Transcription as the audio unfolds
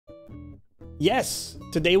Yes,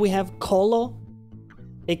 today we have Kolo,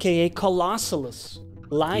 aka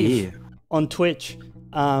KolosalusLive on Twitch.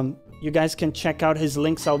 You guys can check out his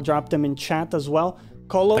links. I'll drop them in chat as well.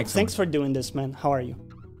 Kolo, thanks for doing this, man. How are you?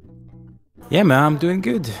 Yeah, man, I'm doing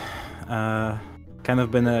good. Kind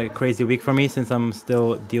of been a crazy week for me since I'm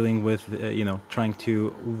still dealing with, trying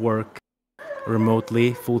to work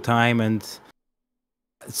remotely full time and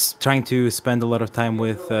trying to spend a lot of time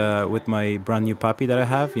with my brand new puppy that I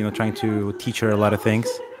have. Trying to teach her a lot of things.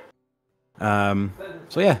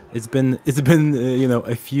 So yeah, it's been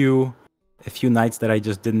a few nights that I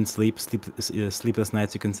just didn't sleepless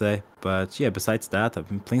nights, you can say. But yeah, besides that, I've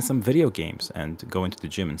been playing some video games and going to the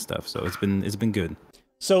gym and stuff. So it's been good.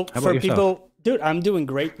 So for people, dude, I'm doing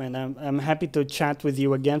great, man. I'm happy to chat with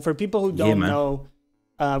you again. For people who don't know,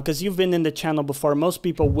 because you've been in the channel before, most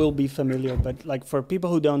people will be familiar. But like for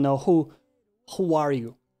people who don't know, who are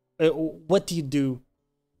you? What do you do?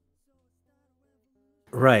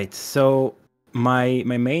 Right. So my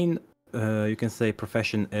main you can say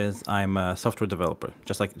profession is I'm a software developer,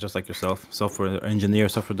 just like yourself, software engineer,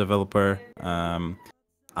 software developer.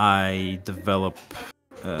 I develop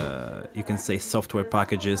you can say software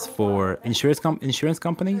packages for insurance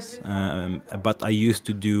companies. But I used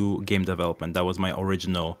to do game development. That was my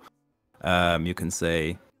original you can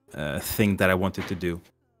say thing that I wanted to do.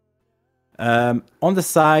 On the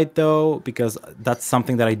side, though, because that's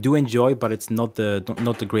something that I do enjoy, but it's not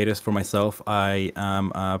the greatest for myself. I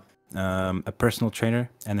am a personal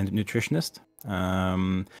trainer and a nutritionist,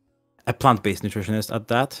 a plant-based nutritionist at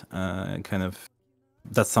that.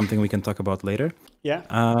 That's something we can talk about later. Yeah.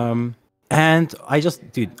 And I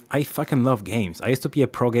fucking love games. I used to be a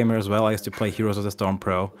pro gamer as well. I used to play Heroes of the Storm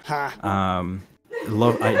Pro.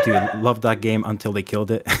 Love that game until they killed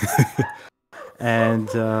it. And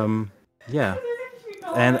yeah,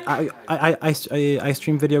 and I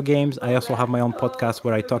stream video games. I also have my own podcast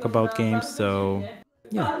where I talk about games. So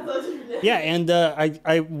yeah, and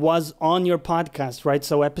I was on your podcast, right?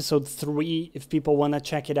 So episode 3, if people want to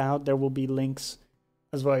check it out, there will be links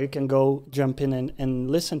as well. You can go jump in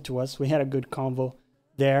and listen to us. We had a good convo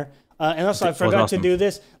there. And also, I forgot to do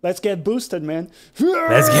this. Let's get boosted, man.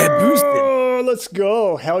 Let's get boosted. Let's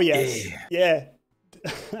go. Hell yes. Yeah.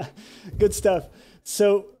 Good stuff.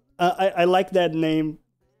 So I like that name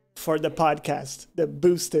for the podcast, the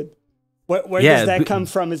boosted. Where does that come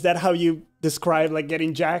from? Is that how you describe like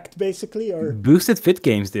getting jacked, basically, or boosted fit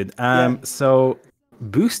games, dude? So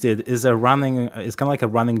boosted is it's kind of like a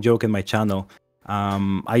running joke in my channel.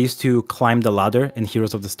 I used to climb the ladder in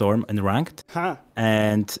Heroes of the Storm in ranked,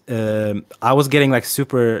 and I was getting like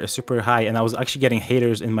super high, and I was actually getting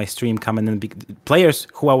haters in my stream coming in. Players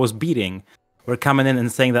who I was beating were coming in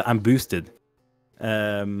and saying that I'm boosted.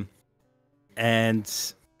 And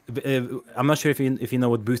I'm not sure if you know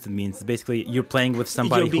what boosted means. Basically, you're playing with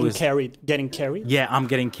somebody who is getting carried. Yeah, I'm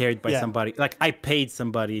getting carried by somebody. Like I paid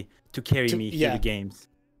somebody to carry me through the games.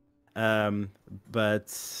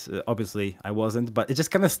 But obviously I wasn't. But it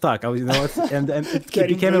just kind of stuck. And it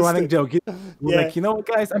became a running joke. Like, you know what,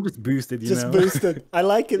 guys, I'm just boosted. You know? Boosted. I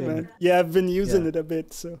like it, man. Yeah, I've been using it a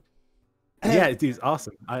bit. So. Yeah, it is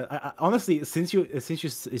awesome. I honestly, since you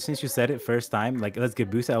said it first time, like let's get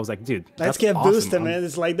boosted, I was like, dude, let's get boosted, man.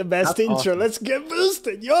 It's like the best intro. Awesome. Let's get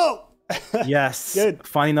boosted, yo. Yes. Good.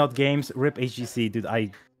 Funny Note Games, rip HGC, dude. I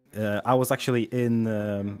was actually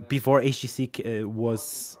in before HGC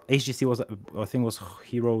was I think was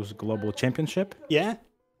Heroes Global Championship. Yeah.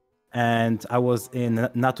 And I was in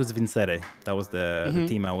Natus Vincere. That was the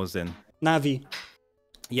team I was in. Navi.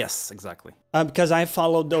 Yes, exactly. Because I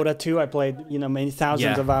followed Dota 2. I played, many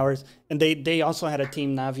thousands of hours. And they also had a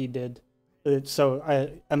team, Navi did. So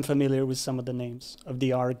I'm familiar with some of the names of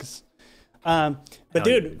the ARGs. But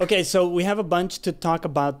dude, okay, so we have a bunch to talk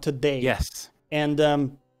about today. Yes. And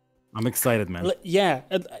I'm excited, man.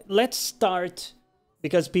 Let's start,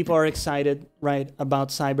 because people are excited, right, about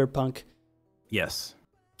Cyberpunk. Yes.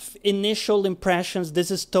 Initial impressions. This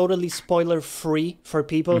is totally spoiler-free for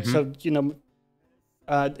people. So,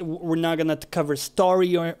 we're not going to cover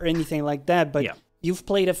story or anything like that, but you've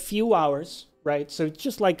played a few hours, right? So it's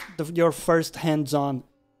just like your first hands-on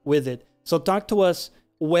with it. So talk to us,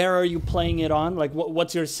 where are you playing it on? Like,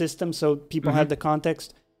 what's your system so people have the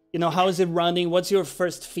context? How is it running? What's your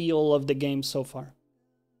first feel of the game so far?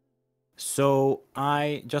 So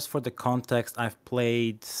just for the context, I've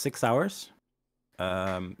played 6 hours,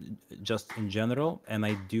 just in general, and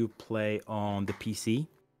I do play on the PC.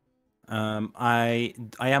 I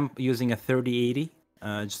am using a 3080.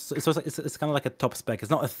 So it's kind of like a top spec.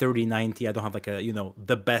 It's not a 3090. I don't have like a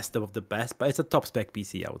the best of the best, but it's a top spec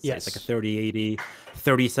PC. I would say it's like a 3080,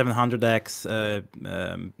 3700X,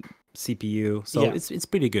 CPU, so it's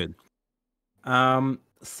pretty good.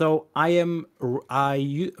 So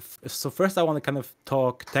so first I want to kind of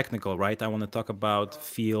talk technical, right? I want to talk about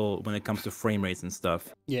feel when it comes to frame rates and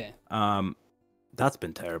stuff. Yeah. That's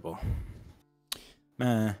been terrible.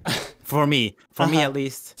 For me at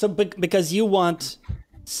least. So because you want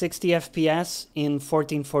 60 FPS in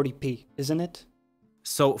 1440p, isn't it?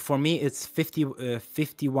 So for me it's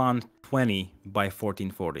 5120 by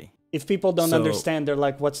 1440. If people don't understand, they're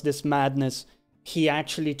like, what's this madness? He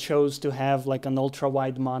actually chose to have like an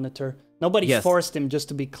ultra-wide monitor. Nobody forced him, just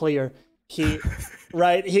to be clear. He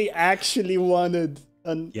actually wanted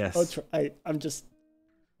an ultra.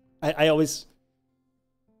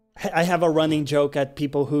 I have a running joke at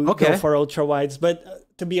people who go for ultra-wides, but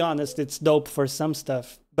to be honest, it's dope for some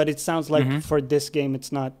stuff. But it sounds like for this game,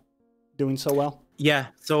 it's not doing so well. Yeah.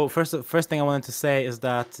 So first thing I wanted to say is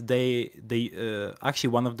that they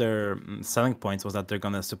actually one of their selling points was that they're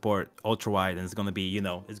gonna support ultra wide, and it's gonna be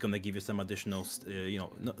it's gonna give you some additional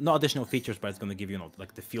not additional features, but it's gonna give you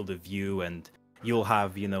like the field of view, and you'll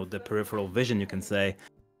have the peripheral vision, you can say.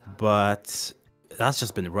 But that's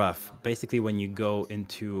just been rough. Basically, when you go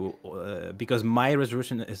into because my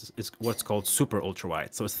resolution is what's called super ultra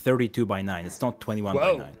wide, so it's 32:9. It's not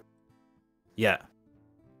 21:9. Yeah.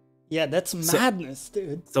 Yeah, that's madness,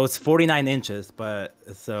 dude. So it's 49 inches, but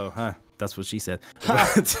that's what she said.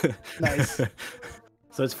 Nice.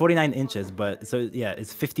 So it's 49 inches, but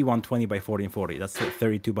it's 5120 by 1440. That's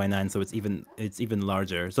 32:9, so it's even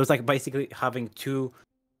larger. So it's like basically having two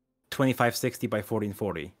 2560 by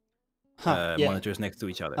 1440 monitors next to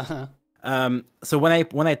each other. So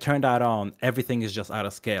when I turn that on, everything is just out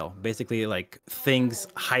of scale. Basically, like things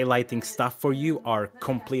highlighting stuff for you are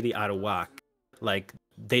completely out of whack. Like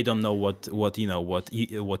they don't know what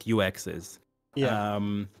UX is. Yeah.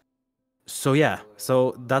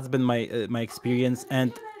 So that's been my experience,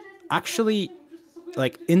 and actually,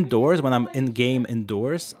 like indoors, when I'm in game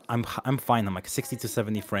indoors, I'm fine. I'm like 60 to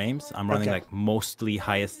 70 frames. I'm running like mostly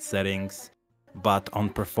highest settings, but on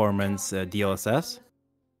performance DLSS.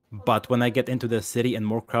 But when I get into the city and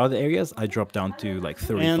more crowded areas, I drop down to like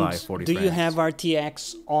 35, 40 do frames. you have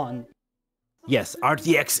RTX on? Yes,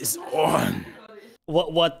 RTX is on.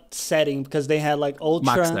 What setting? Because they had like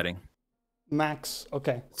ultra. Max setting. Max,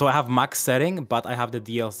 okay. So I have max setting, but I have the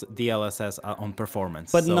DLSS on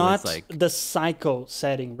performance. But so not it's like... the psycho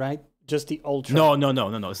setting, right? Just the ultra. No.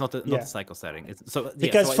 It's not the psycho setting.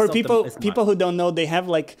 Because for people who don't know, they have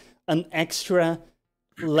like an extra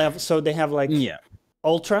level. So they have like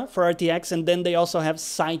ultra for RTX, and then they also have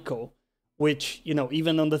psycho, which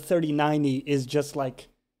even on the 3090 is just like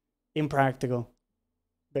impractical,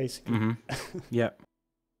 basically. Yeah,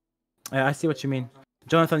 I see what you mean,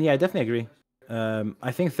 Jonathan. Yeah, I definitely agree.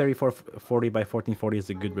 I think 3440 by 1440 is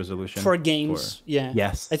a good resolution for games.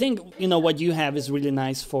 Yes, I think what you have is really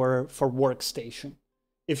nice for workstation.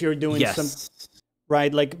 If you're doing some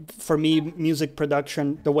right, like for me, music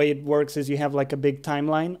production, the way it works is you have like a big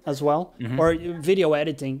timeline as well, or video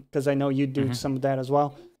editing, because I know you do some of that as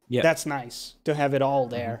well. Yeah, that's nice to have it all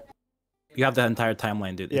there. You have the entire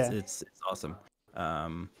timeline, dude. It's awesome.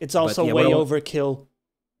 It's also way overkill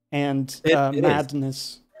and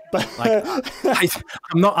madness. But like,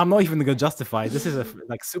 I'm not even gonna justify. This is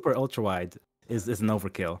like super ultra wide is an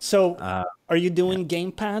overkill. So, are you doing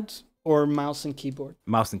gamepad or mouse and keyboard?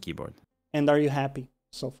 Mouse and keyboard. And are you happy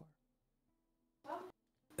so far?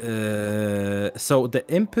 So the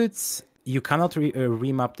inputs, you cannot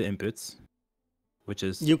remap the inputs, which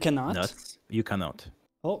is you cannot. Nuts. You cannot.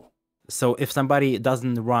 Oh. So if somebody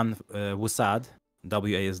doesn't run WASD,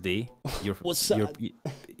 WASD,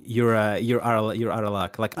 you're out of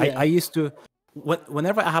luck. Like I used to,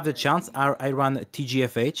 whenever I have the chance, I run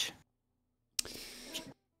TGFH.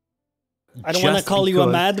 I don't want to call you a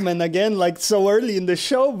madman again, like so early in the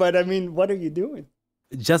show, but I mean, what are you doing?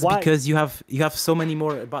 Just because you have so many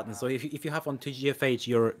more buttons. So if you have on TGFH,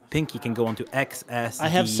 your pinky can go onto X, S, I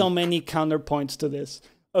have so many counterpoints to this.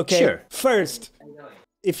 Okay, sure. First,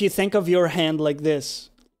 if you think of your hand like this,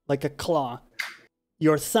 like a claw,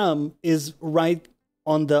 your thumb is right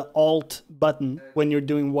on the Alt button when you're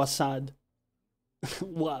doing WASD.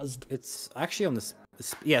 WASD. It's actually on the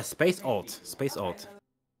Space Alt. Space Alt.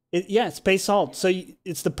 Space Alt. So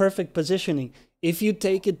it's the perfect positioning. If you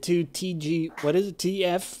take it to what is it?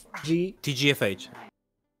 TFG? TGFH.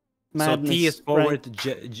 Madness, so T is forward,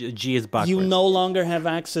 right? G is backwards. You no longer have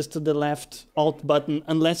access to the left Alt button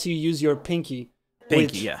unless you use your pinky.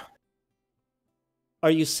 Yeah. Are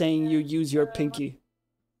you saying you use your pinky?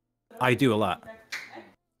 I do a lot.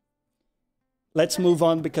 Let's move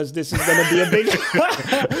on because this is going to be a big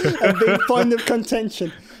point of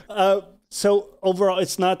contention. So overall,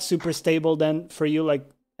 it's not super stable then for you, like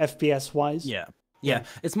FPS wise. Yeah,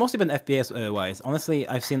 it's mostly been FPS wise. Honestly,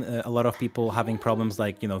 I've seen a lot of people having problems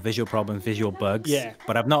like visual problems, visual bugs. Yeah.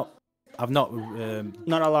 But I've not.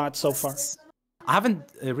 Not a lot so far. I haven't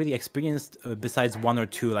really experienced besides one or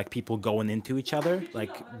two like people going into each other,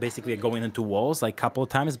 like basically going into walls like a couple of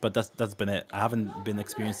times. But that's been it. I haven't been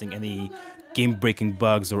experiencing any game-breaking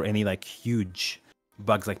bugs or any like huge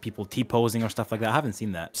bugs like people T-posing or stuff like that. I haven't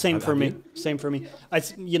seen that. Same for me.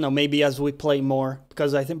 Maybe as we play more,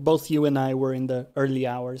 because I think both you and I were in the early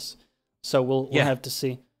hours, so we'll have to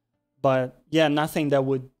see. But yeah, nothing that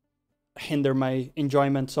would hinder my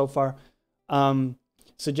enjoyment so far.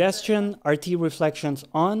 Suggestion: RT reflections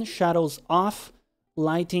on, shadows off,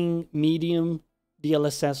 lighting medium,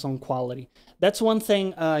 DLSS on quality. That's one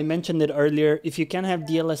thing I mentioned it earlier. If you can have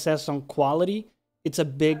DLSS on quality, it's a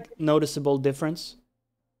big noticeable difference,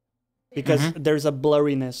 because there's a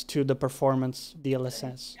blurriness to the performance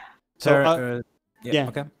DLSS. So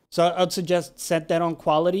okay. So I'd suggest set that on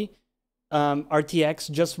quality.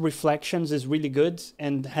 RTX, just reflections is really good,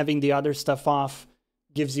 and having the other stuff off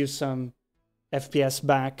gives you some FPS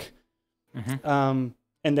back. And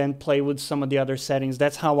then play with some of the other settings.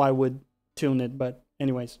 That's how I would tune it. But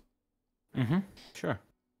anyways. Sure.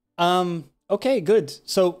 Okay, good.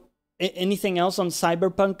 So anything else on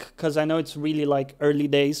Cyberpunk? Because I know it's really like early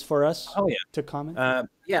days for us to comment.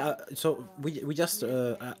 So we just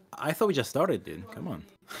I thought we just started, dude. Come on.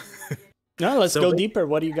 No, let's go deeper.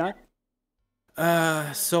 What do you got?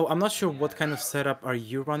 So I'm not sure what kind of setup are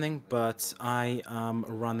you running, but I am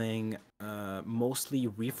running mostly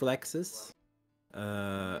reflexes.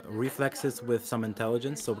 Reflexes with some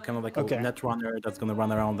intelligence, so kind of like a net runner that's gonna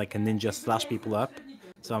run around like a ninja, slash people up.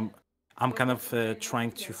 So I'm kind of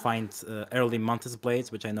trying to find early Mantis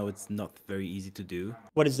blades, which I know it's not very easy to do.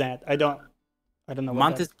 What is that? I don't know.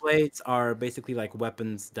 Mantis blades are basically like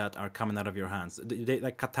weapons that are coming out of your hands. They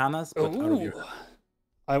like katanas, but out of your hands.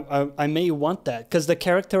 I may want that, because the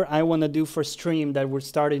character I want to do for stream that we're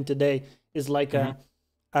starting today is like a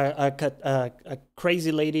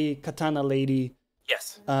crazy lady, katana lady.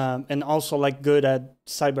 Yes. And also like good at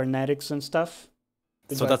cybernetics and stuff.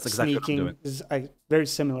 So that's exactly what I'm doing. Is very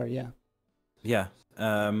similar, yeah. Yeah.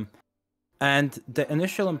 And the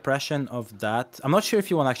initial impression of that, I'm not sure if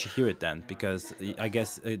you want to actually hear it then, because I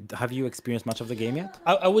guess, have you experienced much of the game yet?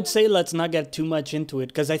 I would say let's not get too much into it,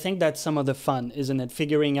 because I think that's some of the fun, isn't it?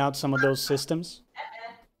 Figuring out some of those systems.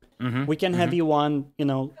 We can have you on,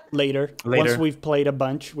 later. Once we've played a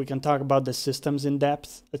bunch, we can talk about the systems in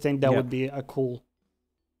depth. I think that would be a cool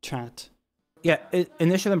chat. Yeah,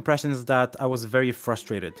 initial impression is that I was very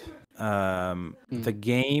frustrated. The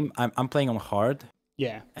game, I'm playing on hard.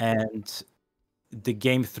 Yeah. And the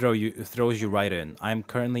game throws you right in. I'm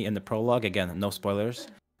currently in the prologue, again, no spoilers.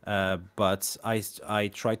 But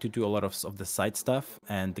I try to do a lot of the side stuff,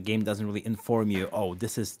 and the game doesn't really inform you, oh,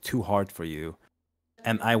 this is too hard for you.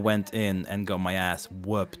 And I went in and got my ass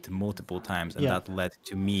whooped multiple times, and that led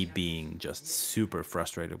to me being just super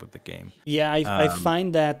frustrated with the game. Yeah, I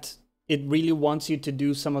find that it really wants you to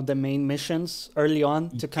do some of the main missions early on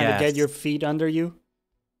to kind of get your feet under you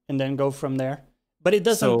and then go from there. But it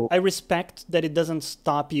doesn't, I respect that it doesn't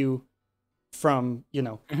stop you from,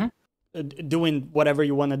 doing whatever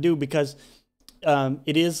you want to do, because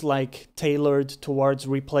it is like tailored towards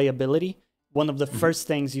replayability. One of the first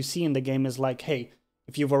things you see in the game is like, hey,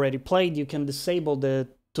 if you've already played, you can disable the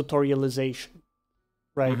tutorialization,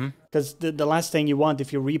 right? Because the last thing you want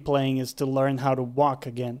if you're replaying is to learn how to walk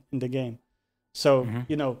again in the game. So,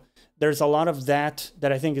 there's a lot of that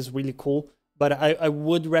I think is really cool. But I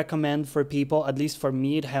would recommend for people, at least for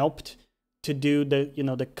me, it helped to do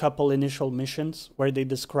the couple initial missions where they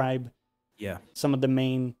describe some of the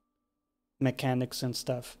main mechanics and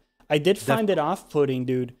stuff. I did find it off-putting,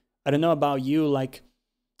 dude. I don't know about you, like,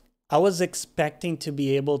 I was expecting to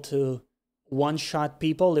be able to one-shot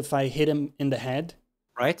people if I hit them in the head.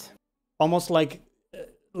 Right. Almost like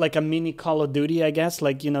a mini Call of Duty, I guess.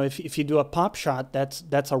 Like, if you do a pop shot,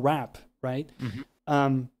 that's a wrap, right?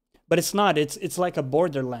 But it's not. It's like a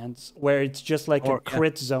Borderlands, where it's just like a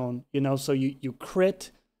crit zone, So you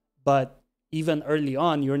crit, but even early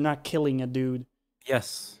on, you're not killing a dude.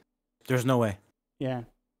 Yes. There's no way. Yeah.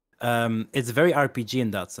 It's very RPG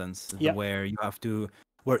in that sense, where you have to...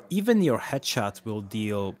 where even your headshots will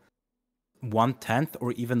deal 1/10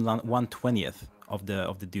 or even 1/20 of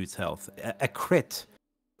the dude's health. A crit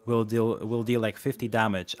will deal like 50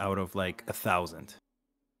 damage out of like 1,000.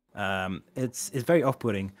 It's very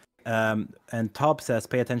off-putting. And Top says,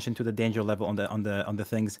 pay attention to the danger level on the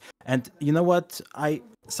things. And you know what?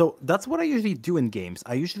 So that's what I usually do in games.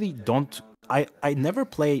 I usually don't I never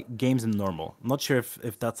play games in normal. I'm not sure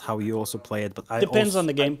if that's how you also play it, but Depends on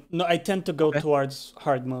the game. No, I tend to go towards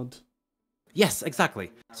hard mode. Yes,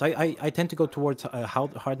 exactly. So I tend to go towards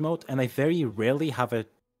hard mode, and I very rarely have a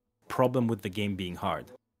problem with the game being hard.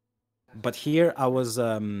 But here I was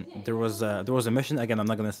there was a mission. Again, I'm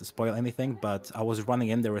not gonna spoil anything, but I was running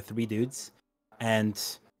in. There were 3 dudes, and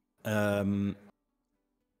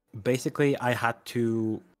basically I had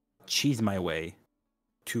to cheese my way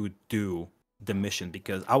to do the mission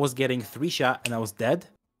because I was getting 3 shot and I was dead.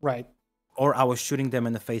 Right. Or I was shooting them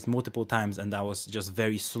in the face multiple times and I was just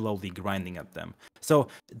very slowly grinding at them. So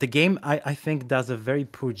the game, I think, does a very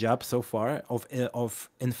poor job so far of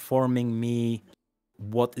informing me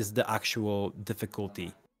what is the actual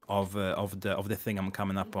difficulty of the thing I'm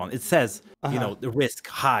coming up on. It says, the risk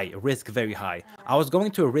high, risk very high. I was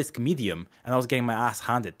going to a risk medium and I was getting my ass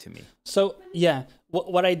handed to me. So yeah,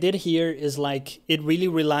 what I did here is like it really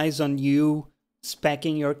relies on you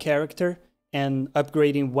speccing your character and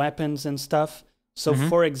upgrading weapons and stuff. So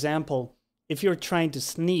for example, if you're trying to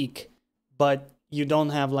sneak, but you don't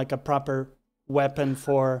have like a proper weapon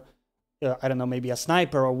for, I don't know, maybe a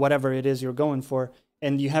sniper or whatever it is you're going for,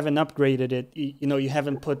 and you haven't upgraded it, you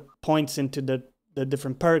haven't put points into the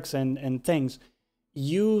different perks and things,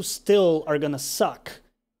 you still are gonna suck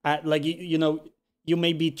at, like, you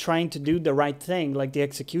may be trying to do the right thing, like the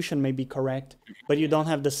execution may be correct, but you don't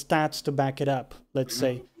have the stats to back it up, let's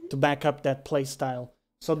say, to back up that play style.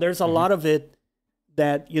 So there's a lot of it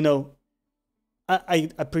that, I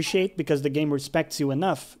appreciate because the game respects you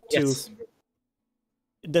enough to...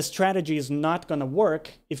 The strategy is not going to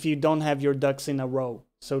work if you don't have your ducks in a row,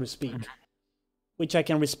 so to speak, which I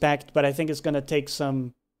can respect, but I think it's going to take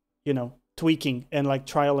some, tweaking and like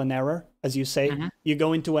trial and error, as you say. You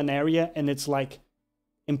go into an area and it's like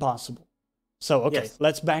impossible. So, okay,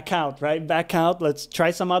 let's back out, right? Back out. Let's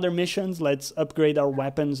try some other missions. Let's upgrade our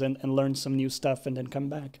weapons and learn some new stuff and then come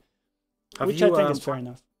back, which I think is fair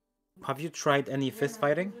enough. Have you tried any fist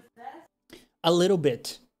fighting? A little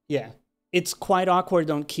bit, yeah. It's quite awkward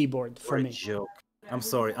on keyboard for me. Joke. I'm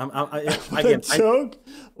sorry. Joke?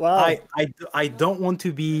 Wow. I don't want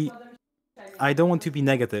to be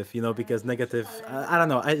negative, because negative. I don't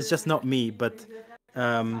know. It's just not me. But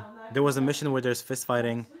there was a mission where there's fist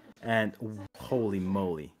fighting, and holy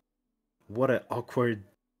moly, what an awkward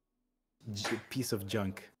piece of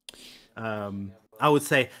junk. I would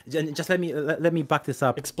say. Just let me back this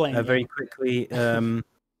up. Explain very quickly.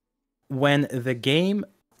 When the game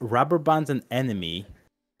rubber bands an enemy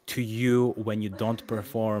to you when you don't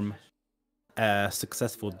perform a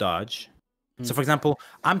successful dodge. So, for example,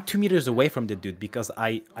 I'm 2 meters away from the dude because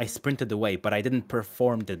I sprinted away, but I didn't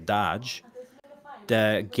perform the dodge.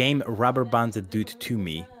 The game rubber bands a dude to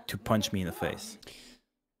me to punch me in the face.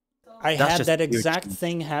 I had that exact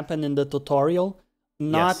thing happen in the tutorial,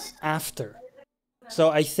 not after. So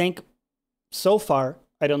I think so far,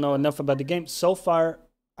 I don't know enough about the game. So far,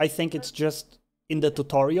 I think it's just in the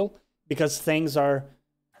tutorial because things are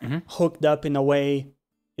hooked up in a way,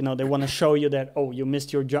 they want to show you that, oh, you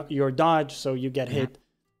missed your dodge, so you get hit.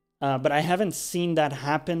 But I haven't seen that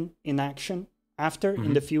happen in action after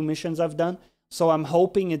in the few missions I've done. So I'm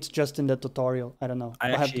hoping it's just in the tutorial. I don't know.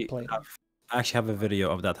 I'll have to play. I actually have a video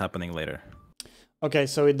of that happening later. Okay,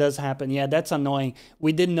 so it does happen. Yeah, that's annoying.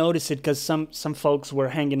 We did notice it because some folks were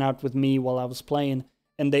hanging out with me while I was playing,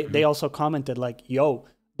 and they also commented like, yo,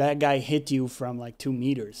 that guy hit you from like 2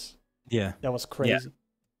 meters. Yeah, that was crazy.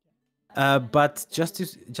 Yeah. But just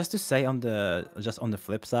to say on the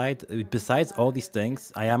flip side, besides all these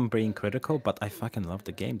things, I am being critical, but I fucking love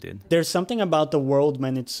the game, dude. There's something about the world,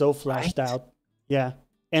 man. It's so fleshed out. Yeah,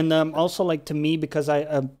 and also like to me because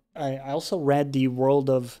I also read the World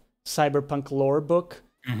of Cyberpunk lore book.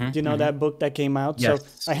 Do you know that book that came out?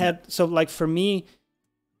 Yes. So like for me,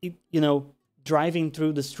 driving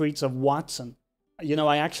through the streets of Watson.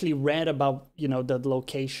 I actually read about, the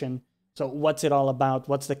location. So what's it all about?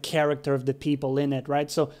 What's the character of the people in it,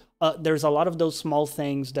 right? So there's a lot of those small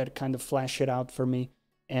things that kind of flash it out for me.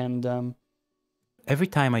 And every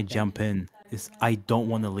time I jump in, I don't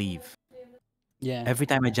want to leave. Yeah. Every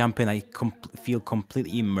time I jump in, I feel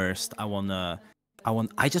completely immersed.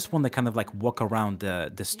 I just want to kind of like walk around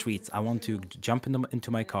the streets. I want to jump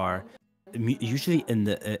into my car. Usually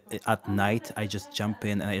at night, I just jump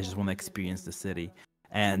in and I just want to experience the city.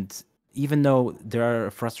 And even though there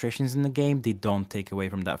are frustrations in the game, they don't take away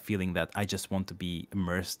from that feeling that I just want to be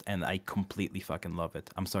immersed, and I completely fucking love it.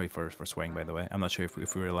 I'm sorry for swearing, by the way. I'm not sure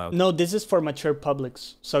if we're allowed. No, this is for mature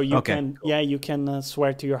publics, so you Okay, can, cool. yeah, you can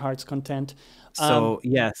swear to your heart's content. So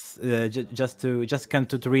yes, just to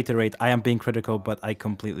reiterate, I am being critical, but I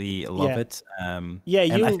completely love it. Yeah,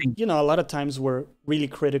 and I think you know, a lot of times we're really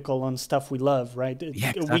critical on stuff we love, right? yeah,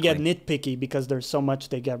 exactly. We get nitpicky because there's so much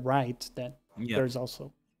they get right that there's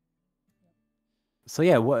also. So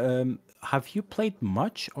yeah, have you played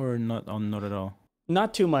much or not? Not at all.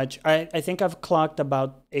 Not too much. I think I've clocked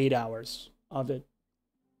about 8 hours of it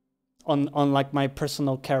on like my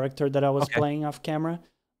personal character that I was playing off camera.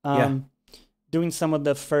 Doing some of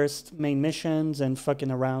the first main missions and fucking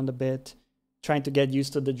around a bit, trying to get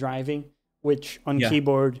used to the driving, which on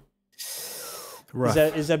keyboard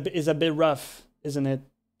is a bit rough, isn't it?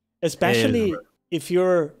 Especially if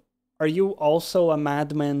you're. Are you also a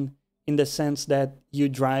madman in the sense that you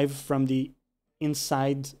drive from the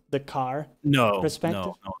inside the car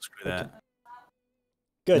perspective? No, screw that.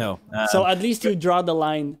 Good. No, so at least you draw the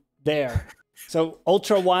line there. So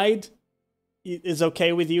ultra wide is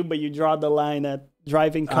okay with you, but you draw the line at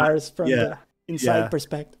driving cars from the inside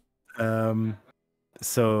perspective.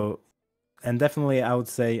 So, and definitely I would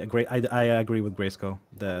say I agree with Grayskull.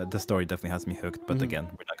 The story definitely has me hooked, but again,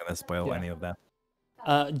 we're not gonna spoil any of that.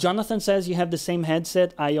 Jonathan says you have the same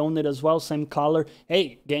headset. I own it as well, same color.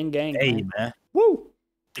 Hey, gang. Hey, man. Woo!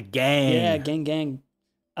 The gang. Yeah, gang.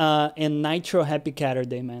 And Nitro, happy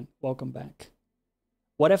CATURDAY, man. Welcome back.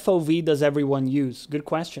 What FOV does everyone use? Good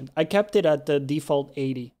question. I kept it at the default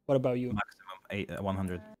 80. What about you? Maximum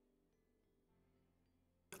 100.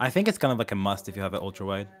 I think it's kind of like a must if you have an ultra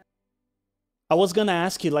wide. I was gonna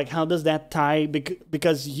ask you, like, how does that tie?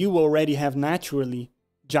 Because you already have naturally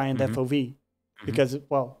giant FOV. Because,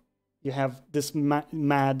 well, you have this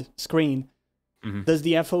mad screen. Does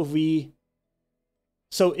the FOV...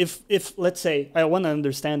 So if let's say, I want to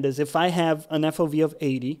understand this. If I have an FOV of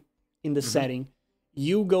 80 in the setting,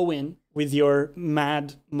 you go in with your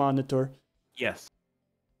mad monitor. Yes.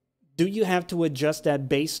 Do you have to adjust that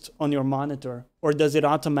based on your monitor? Or does it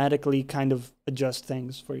automatically kind of adjust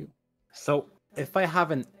things for you? So if I have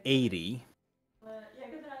an 80...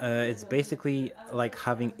 it's basically like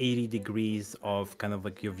having 80 degrees of kind of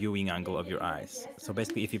like your viewing angle of your eyes. So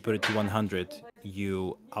basically, if you put it to 100,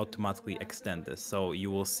 you automatically extend this. So you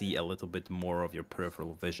will see a little bit more of your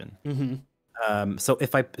peripheral vision. So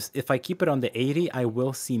if I keep it on the 80, I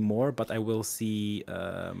will see more, but I will see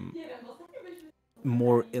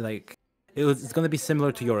more like... It's going to be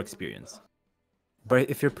similar to your experience.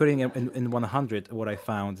 But if you're putting it in 100, what I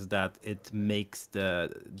found is that it makes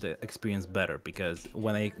the experience better, because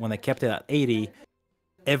when I kept it at 80,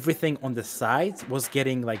 everything on the sides was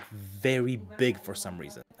getting like very big for some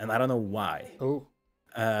reason, and I don't know why.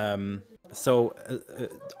 So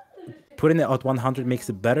putting it at 100 makes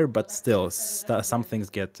it better, but still some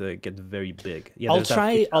things get very big. Yeah,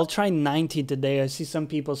 I'll try 90 today. I see some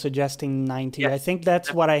people suggesting 90. I think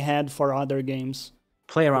that's what I had for other games.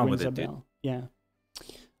 Play around with it, dude. Yeah.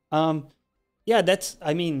 That's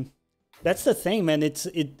the thing, man. It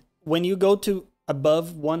when you go to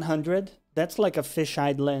above 100, that's like a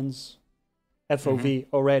fisheye lens FOV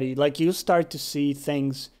already. Like you start to see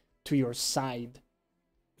things to your side,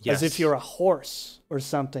 as if you're a horse or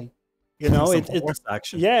something. You know, horse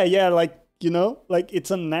action. Yeah, like, you know, like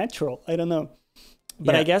it's unnatural. I don't know,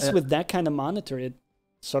 but I guess with that kind of monitor, it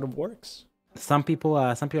sort of works. Some people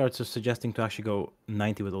are just suggesting to actually go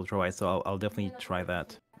 90 with ultra wide, so I'll definitely try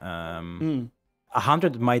that.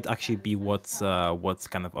 100 might actually be what's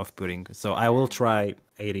kind of off-putting. So I will try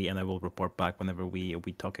 80 and I will report back whenever we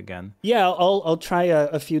talk again. Yeah, I'll try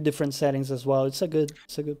a few different settings as well. It's a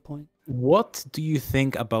good point. What do you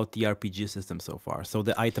think about the RPG system so far? So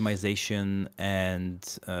the itemization and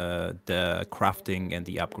the crafting and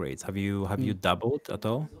the upgrades. Have you dabbled at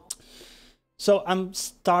all? So I'm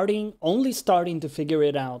only starting to figure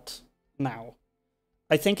it out now.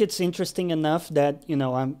 I think it's interesting enough that, you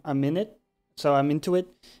know, I'm in it, so I'm into it.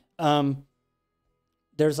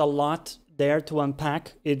 There's a lot there to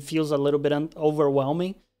unpack. It feels a little bit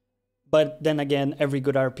overwhelming, but then again, every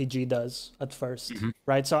good RPG does at first,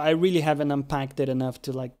 right? So I really haven't unpacked it enough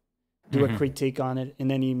to like do a critique on it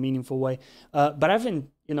in any meaningful way. But I've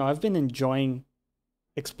been enjoying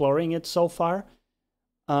exploring it so far.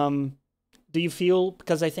 Do you feel,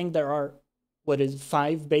 because I think there are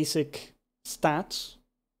 5 basic stats?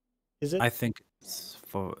 Is it? I think it's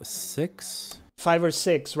for 6. 5 or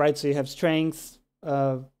 6, right? So you have strength.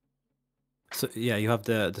 So yeah, you have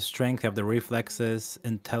the strength, you have the reflexes,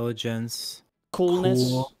 intelligence,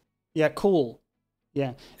 coolness. Yeah, cool.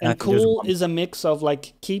 Yeah, and cool is a mix of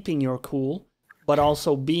like keeping your cool, but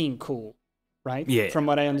also being cool, right? Yeah. From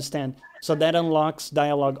what I understand. So that unlocks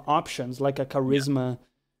dialogue options like a charisma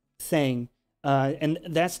thing. And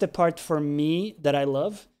that's the part for me that I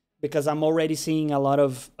love, because I'm already seeing a lot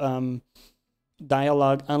of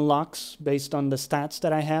dialogue unlocks based on the stats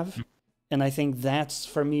that I have. And I think that's,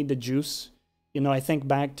 for me, the juice. You know, I think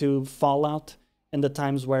back to Fallout and the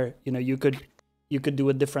times where, you know, you could do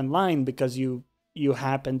a different line because you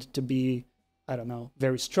happened to be, I don't know,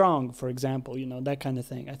 very strong, for example, you know, that kind of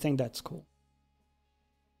thing. I think that's cool.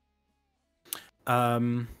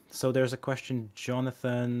 So there's a question,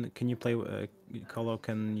 Jonathan, can you play, Colo,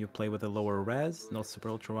 can you play with a lower res, not super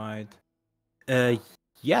ultra wide?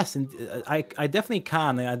 Yes, and I definitely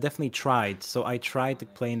can. I definitely tried. So I tried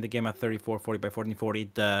playing the game at 3440 by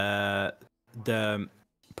 1440. The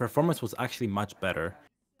performance was actually much better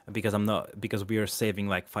because we are saving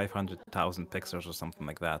like 500,000 pixels or something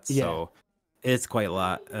like that. Yeah. So it's quite a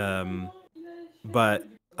lot. But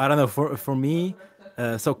I don't know, for me.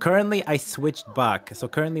 So currently I switched back. So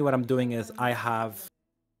currently what I'm doing is I have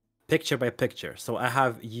picture by picture. So I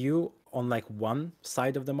have you on like one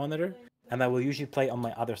side of the monitor, and I will usually play on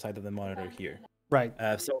my other side of the monitor here. Right.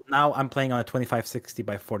 So now I'm playing on a 2560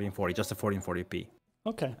 by 1440, just a 1440p.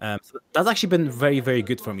 Okay. So that's actually been very, very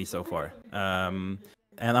good for me so far.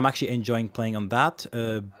 And I'm actually enjoying playing on that.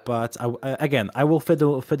 But I will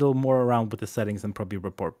fiddle more around with the settings and probably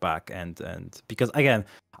report back. And because again,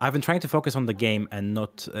 I've been trying to focus on the game and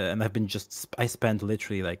not, and I spent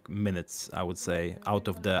literally like minutes, I would say, out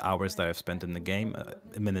of the hours that I've spent in the game,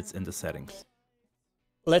 minutes in the settings.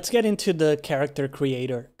 Let's get into the character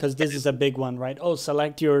creator, because this is a big one, right? Oh,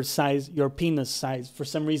 select your size, your penis size. For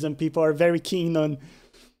some reason, people are very keen on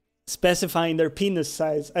specifying their penis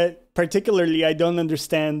size. Particularly, I don't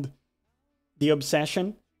understand the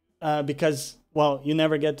obsession, because, well, you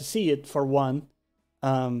never get to see it, for one.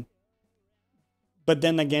 But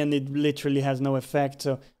then again, it literally has no effect.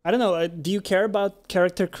 So, I don't know. Do you care about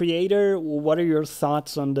character creator? What are your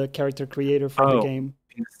thoughts on the character creator for the game?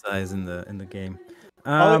 Penis size in the game.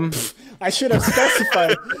 I should have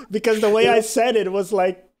specified, because the way I said it was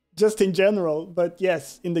like just in general, but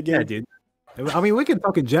yes, in the game. Yeah, dude. I mean, we can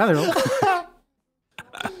talk in general.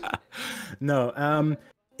 No,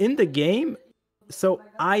 in the game, so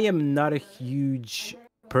I am not a huge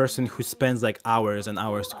person who spends like hours and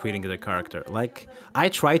hours creating the character. Like, I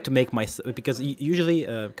try to make myself, because usually,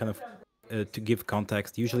 to give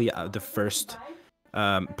context, usually the first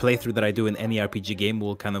playthrough that I do in any RPG game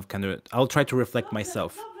will kind of I'll try to reflect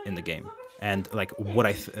myself in the game and like what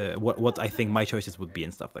I think my choices would be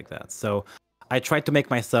and stuff like that. So I tried to make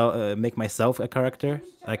myself a character,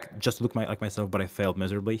 like just look like myself, but I failed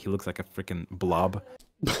miserably. He looks like a freaking blob,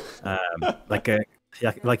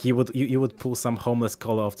 like you would pull some homeless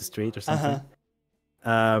Colo off the street or something.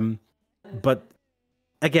 But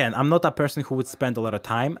again, I'm not a person who would spend a lot of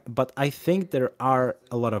time, but I think there are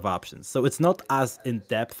a lot of options. So it's not as in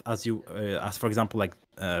depth as as for example, like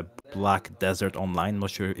Black Desert Online. I'm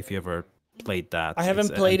not sure if you ever played that. I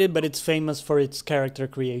haven't played it, but it's famous for its character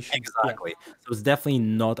creation. Exactly. Yeah. So it's definitely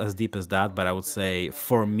not as deep as that, but I would say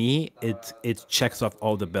for me, it checks off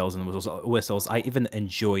all the bells and whistles. I even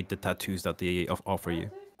enjoyed the tattoos that they offer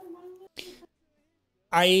you.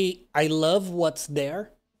 I love what's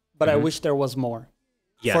there, but I wish there was more.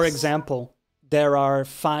 Yes. For example, there are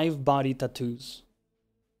 5 body tattoos.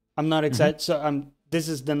 I'm not excited. So this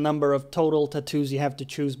is the number of total tattoos you have to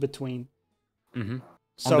choose between. So,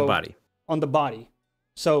 on the body. On the body.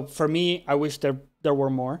 So for me, I wish there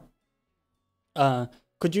were more.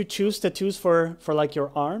 Could you choose tattoos for like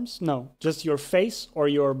your arms? No, just your face or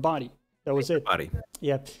your body. That was it. Body.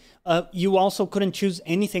 Yeah. You also couldn't choose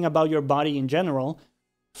anything about your body in general.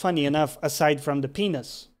 Funny enough, aside from the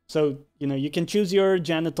penis. So, you know, you can choose your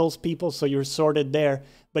genitals, people, so you're sorted there.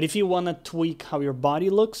 But if you want to tweak how your body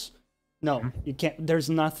looks, no, you can't. There's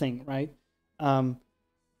nothing, right? I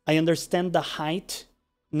understand the height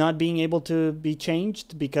not being able to be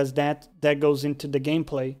changed, because that goes into the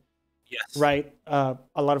gameplay. Yes. Right? A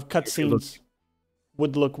lot of cutscenes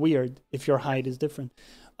would look weird if your height is different.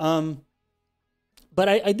 But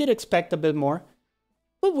I did expect a bit more.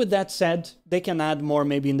 But with that said, they can add more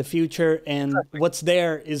maybe in the future. And what's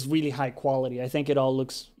there is really high quality. I think it all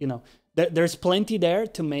looks, you know, there's plenty there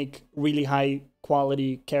to make really high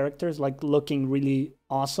quality characters, like looking really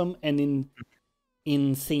awesome and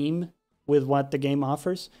in theme with what the game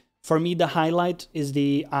offers. For me, the highlight is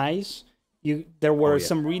the eyes. There were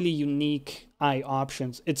some really unique eye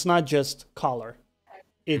options. It's not just color.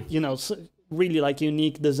 It, you know, really like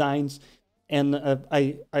unique designs. and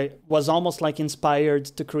I was almost like inspired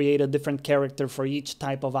to create a different character for each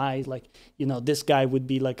type of eye. Like, you know, this guy would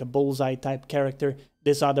be like a bullseye type character.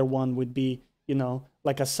 This other one would be, you know,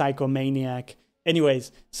 like a psychomaniac.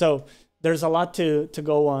 Anyways, so there's a lot to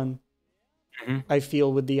go on. I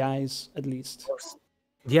feel with the eyes, at least.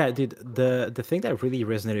 Yeah, dude. The thing that really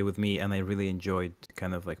resonated with me and I really enjoyed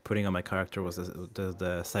kind of like putting on my character was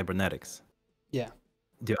the cybernetics. Yeah.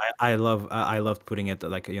 Dude, I loved putting it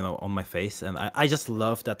like, you know, on my face, and I just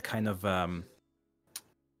love that kind of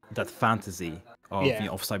that fantasy of you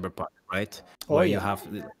know, of cyberpunk, right? Where you have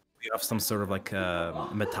some sort of like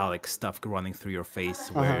metallic stuff running through your face,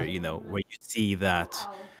 where you know, where you see that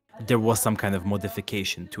there was some kind of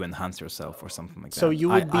modification to enhance yourself or something like that. So you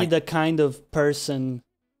would be the kind of person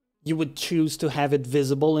you would choose to have it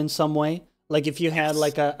visible in some way? Like if you had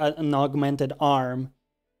like an augmented arm,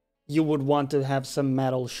 you would want to have some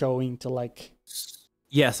metal showing to like...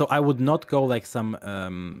 Yeah, so I would not go like some,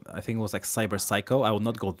 I think it was like Cyber Psycho. I would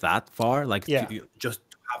not go that far, like just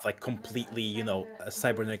to have like completely, you know, a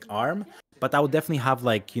cybernetic arm. But I would definitely have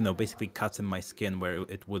like, you know, basically cuts in my skin where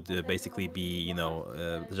it would basically be, you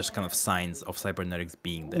know, just kind of signs of cybernetics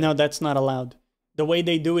being there. No, that's not allowed. The way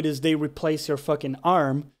they do it is they replace your fucking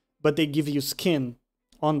arm, but they give you skin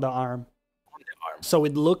on the arm. So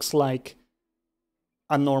it looks like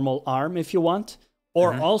a normal arm if you want.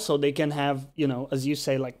 Or also they can have, you know, as you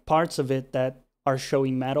say, like parts of it that are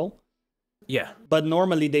showing metal. Yeah. But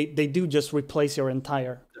normally they do just replace your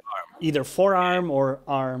entire arm. Either forearm or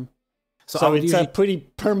arm. So it's a pretty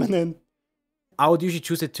permanent... I would usually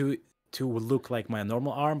choose it to look like my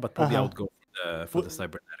normal arm, but probably I would go for the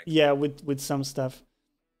cybernetic. Yeah, with some stuff.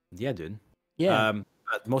 Yeah, dude. Yeah.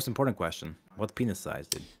 But most important question, what penis size,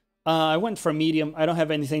 dude? I went for medium. I don't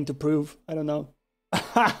have anything to prove. I don't know.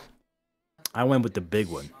 I went with the big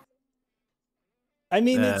one. I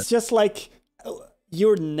mean, it's just like,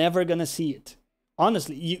 you're never going to see it.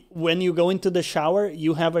 Honestly, when you go into the shower,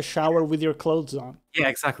 you have a shower with your clothes on. Yeah,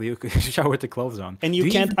 exactly. You shower with the clothes on. And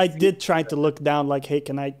you can't... I did try to look down like, hey,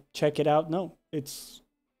 can I check it out? No,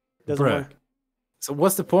 doesn't work. So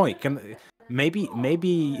what's the point? Maybe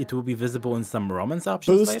it will be visible in some romance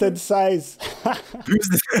options Boosted later? size.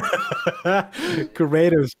 Boosted.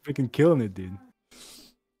 Creator's freaking killing it, dude.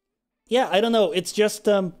 Yeah, I don't know. It's just...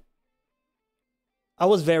 I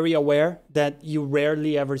was very aware that you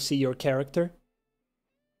rarely ever see your character.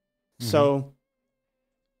 So,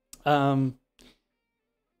 funny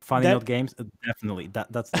note games, definitely.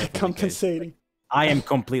 That's definitely compensating. I am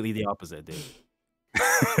completely the opposite, dude.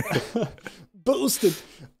 Boosted.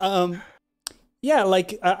 Yeah,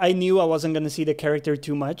 like I knew I wasn't gonna see the character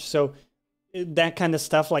too much, so that kind of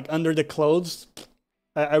stuff, like under the clothes,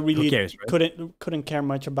 I really couldn't care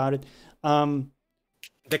much about it.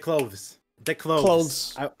 The clothes. The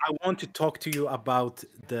clothes. I want to talk to you about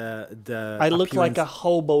the I look like a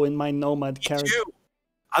hobo in my nomad character.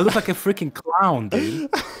 I look like a freaking clown, dude.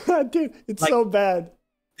 Dude, it's like, so bad.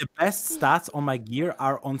 The best stats on my gear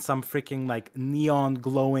are on some freaking like neon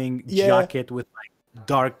glowing jacket with like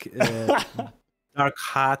dark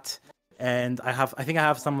hat, and I think I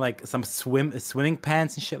have some swimming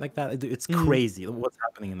pants and shit like that. It's crazy what's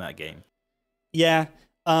happening in that game. Yeah.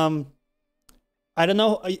 I don't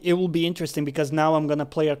know. It will be interesting because now I'm gonna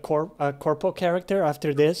play a corpo character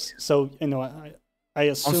after this. So you know, I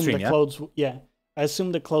assume the clothes. Yeah, I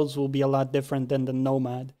assume the clothes will be a lot different than the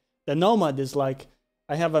nomad. The nomad is like,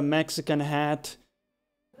 I have a Mexican hat.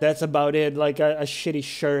 That's about it. Like a shitty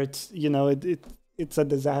shirt. You know, it's a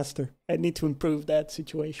disaster. I need to improve that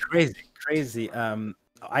situation. Crazy.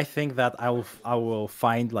 I think that I will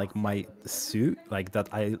find like my suit like that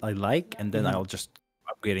I like, and then I'll just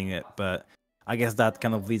upgrading it. But I guess that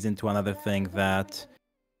kind of leads into another thing that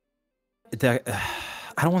I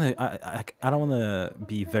don't want to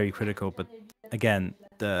be very critical, but again,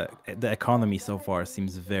 the economy so far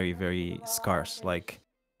seems very, very scarce. Like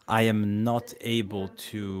I am not able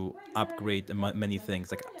to upgrade many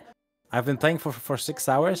things. Like I've been playing for 6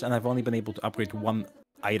 hours and I've only been able to upgrade one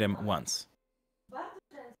item once.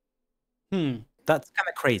 That's kind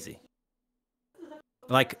of crazy.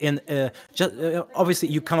 Like in obviously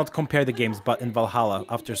you cannot compare the games, but in Valhalla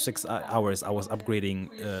after 6 hours I was upgrading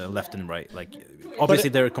left and right. Like obviously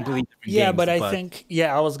they're completely different games. Yeah, but I think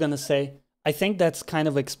I was gonna say I think that's kind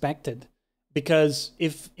of expected, because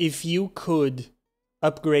if you could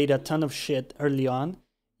upgrade a ton of shit early on,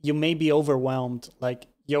 you may be overwhelmed. Like,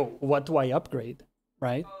 yo, what do I upgrade,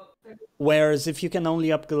 right? Whereas if you can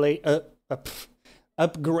only upgrade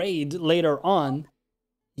later on,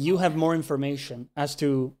 you have more information as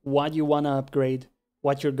to what you want to upgrade,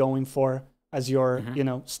 what you're going for as your, you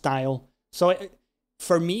know, style. So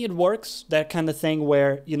for me, it works, that kind of thing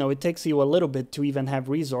where, you know, it takes you a little bit to even have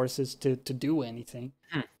resources to do anything.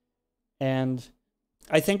 And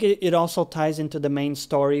I think it also ties into the main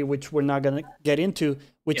story, which we're not going to get into,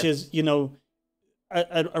 which is, you know,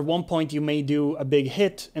 at one point you may do a big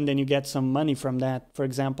hit and then you get some money from that, for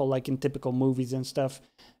example, like in typical movies and stuff.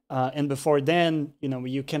 And before then, you know,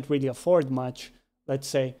 you can't really afford much, let's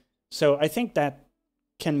say. So I think that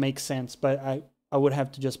can make sense, but I would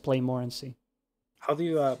have to just play more and see. How do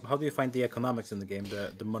you find the economics in the game,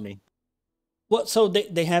 the money? Well, so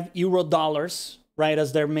they have euro dollars, right,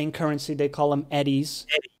 as their main currency. They call them eddies.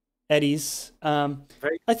 Eddies. I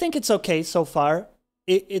think it's okay so far.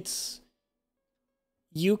 It's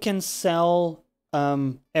you can sell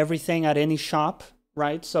everything at any shop,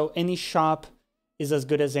 right? So any shop is as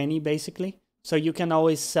good as any, basically. So you can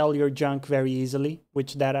always sell your junk very easily,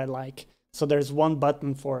 which that I like. So there's one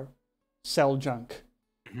button for sell junk.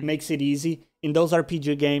 Makes it easy. In those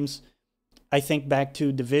RPG games, I think back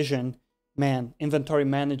to Division, man, inventory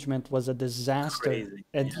management was a disaster. Crazy.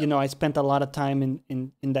 And, you know, I spent a lot of time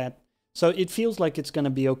in that. So it feels like it's going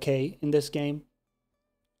to be okay in this game.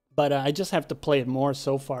 But I just have to play it more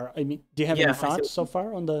so far. I mean, do you have any thoughts so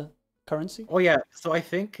far on the currency? Oh, yeah. So I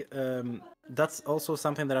think that's also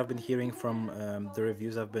something that I've been hearing from the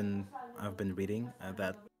reviews I've been reading,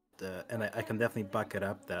 that and I can definitely back it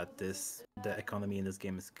up, that the economy in this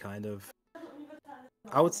game is kind of,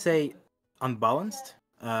 I would say, unbalanced.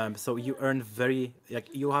 So you earn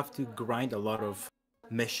you have to grind a lot of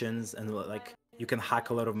missions, and like you can hack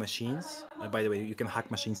a lot of machines. By the way, you can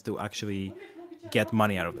hack machines to actually get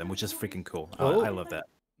money out of them, which is freaking cool. I love that.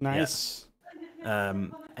 Nice. Yeah.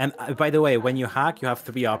 And by the way, when you hack, you have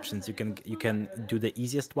 3 options. You can do the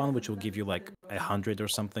easiest one, which will give you like 100 or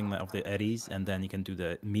something of the eddies, and then you can do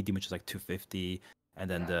the medium, which is like 250, and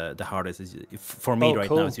then the hardest is, for me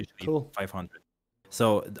now, it's usually 500.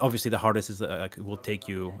 So obviously the hardest is will take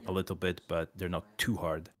you a little bit, but they're not too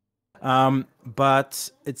hard. But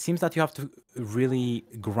it seems that you have to really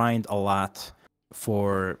grind a lot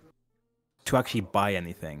to actually buy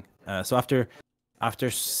anything. So after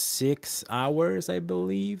 6 hours, I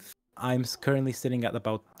believe, I'm currently sitting at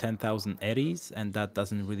about 10,000 eddies, and that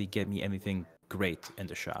doesn't really get me anything great in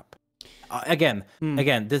the shop. Again,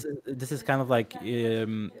 this is kind of like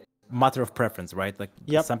matter of preference, right? Like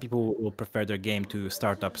some people will prefer their game to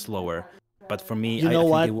start up slower, but for me,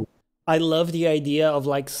 I love the idea of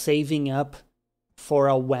like saving up for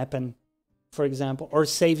a weapon, for example, or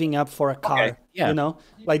saving up for a car. Okay, yeah. You know,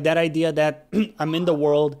 like that idea that I'm in the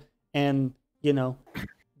world and, you know,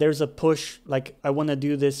 there's a push, like I want to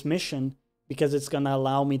do this mission because it's gonna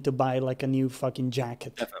allow me to buy like a new fucking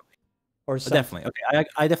jacket. Definitely. Or something. Definitely. Okay,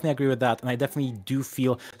 I definitely agree with that, and I definitely do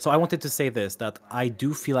feel. So I wanted to say this, that I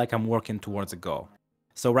do feel like I'm working towards a goal.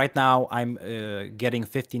 So right now I'm getting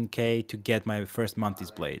 15K to get my first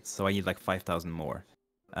Monty's blades. So I need like 5,000 more,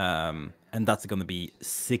 and that's gonna be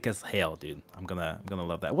sick as hell, dude. I'm gonna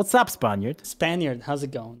love that. What's up, Spaniard? Spaniard, how's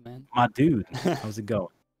it going, man? My dude, how's it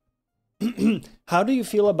going? How do you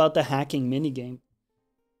feel about the hacking minigame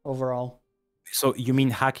overall? So you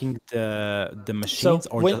mean hacking the machines?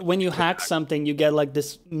 So when you hack something, you get like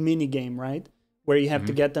this mini game, right? Where you have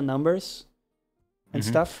to get the numbers and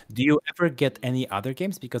stuff. Do you ever get any other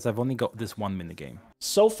games? Because I've only got this one mini game.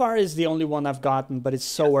 So far is the only one I've gotten, but it's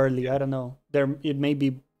so early. I don't know. It may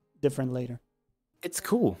be different later. It's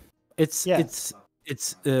cool. It's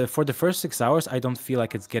for the first 6 hours, I don't feel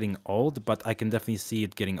like it's getting old, but I can definitely see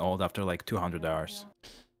it getting old after like 200 hours.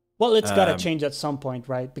 Well, it's got to change at some point,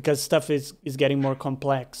 right? Because stuff is getting more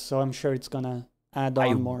complex, so I'm sure it's going to add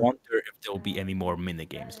on more. I wonder if there'll be any more mini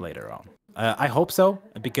games later on. I hope so,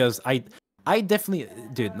 because I definitely,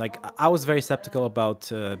 dude, like I was very skeptical about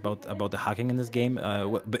the hacking in this game.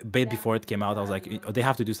 Before it came out, I was like, they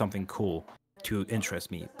have to do something cool to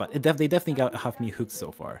interest me. But they definitely have me hooked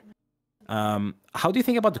so far. How do you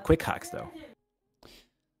think about the quick hacks, though?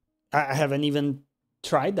 I haven't even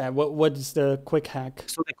tried that. What is the quick hack?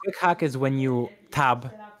 So the quick hack is when you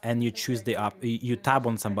tab and you choose you tab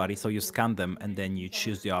on somebody, so you scan them and then you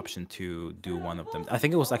choose the option to do one of them. I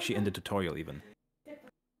think it was actually in the tutorial even.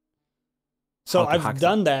 So I've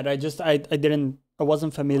done that. I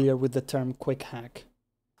wasn't familiar with the term quick hack.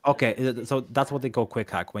 Okay, so that's what they call quick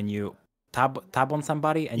hack, when you tab on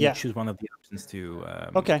somebody and you choose one of the options to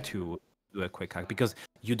do a quick hack, because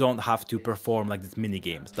you don't have to perform like these mini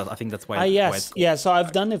games. I think that's why. So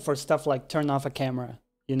I've done it for stuff like turn off a camera,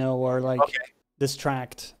 you know, or like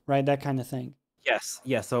distract, right? That kind of thing. Yes,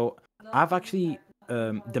 yeah. So I've actually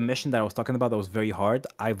the mission that I was talking about that was very hard.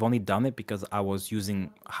 I've only done it because I was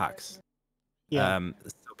using hacks. Yeah.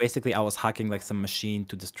 So basically I was hacking like some machine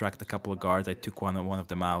to distract a couple of guards. I took one of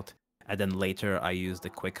them out, and then later I used a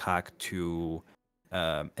quick hack to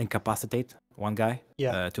incapacitate one guy.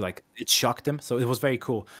 To like it shocked him, so it was very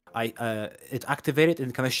cool. It activated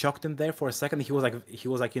and kind of shocked him there for a second. He was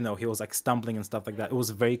like you know, he was like stumbling and stuff like that. It was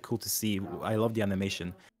very cool to see. I love the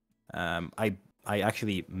animation. I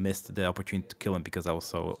actually missed the opportunity to kill him because I was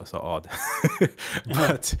so odd.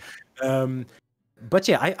 But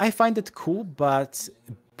yeah, I find it cool. But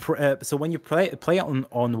so when you play on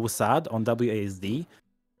WASD on WASD,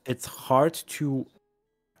 it's hard to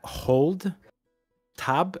hold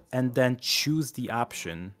tab and then choose the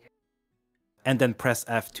option and then press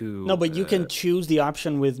F to... No, but you can choose the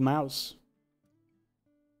option with mouse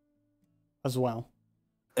as well.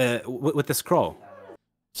 With the scroll.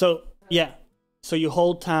 So, yeah. So you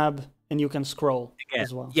hold tab and you can scroll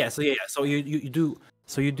as well. Yeah, so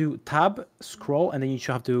so you do tab, scroll, and then you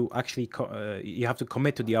have to actually you have to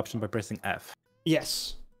commit to the option by pressing F.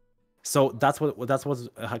 Yes. So that's what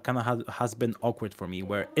kind of has been awkward for me,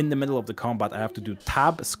 where in the middle of the combat I have to do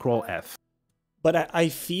tab, scroll, F. But I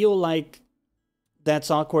feel like that's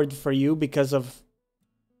awkward for you because of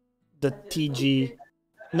the TG.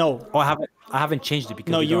 No. Oh, I haven't changed it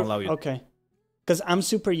because they don't allow you. Okay. Because I'm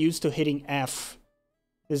super used to hitting F.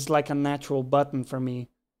 It's like a natural button for me.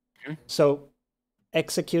 Mm-hmm. So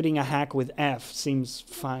executing a hack with F seems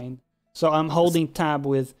fine. So I'm holding tab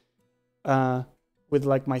with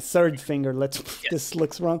like my third finger. This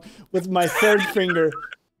looks wrong. With my third finger.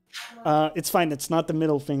 It's fine. It's not the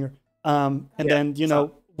middle finger. Then, you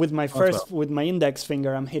know, with my with my index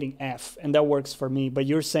finger, I'm hitting F, and that works for me. But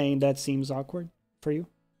you're saying that seems awkward for you?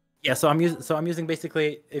 Yeah. So I'm using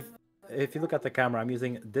basically, if you look at the camera, I'm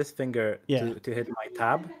using this finger to hit my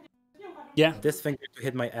tab. Yeah. This finger to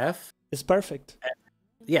hit my F. It's perfect.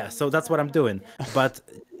 Yeah. So that's what I'm doing. But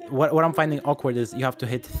what I'm finding awkward is you have to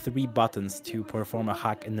hit 3 buttons to perform a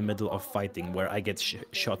hack in the middle of fighting, where I get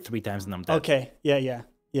shot 3 times and I'm dead. Okay. Yeah.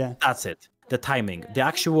 That's it. The timing, the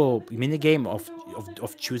actual minigame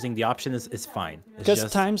of choosing the option is fine.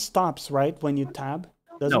 Because time stops, right, when you tab?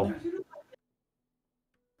 Doesn't it?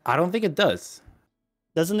 I don't think it does.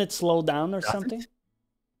 Doesn't it slow down or something?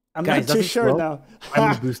 I'm not too sure now.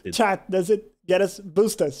 I'm boosted. Chat, does it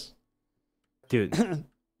boost us? Dude,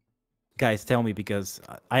 guys, tell me, because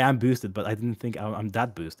I am boosted, but I didn't think I'm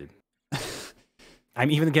that boosted.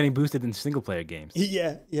 I'm even getting boosted in single player games.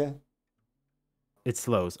 Yeah. It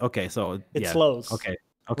slows. Okay, so it slows. Okay.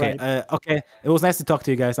 Right. Okay. It was nice to talk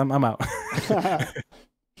to you guys. I'm out.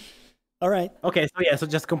 All right. Okay, so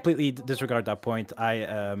just completely disregard that point.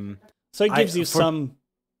 So it gives you some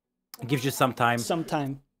time. Some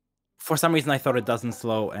time. For some reason, I thought it doesn't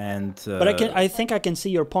slow, and but I think I can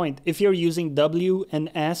see your point. If you're using W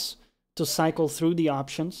and S to cycle through the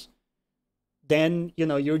options, then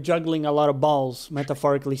you're juggling a lot of balls,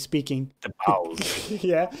 metaphorically speaking. The balls.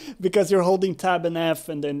 Yeah, because you're holding tab and F,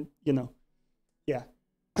 and then yeah.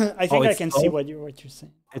 I think I can see what you're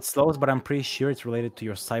saying. It slows, but I'm pretty sure it's related to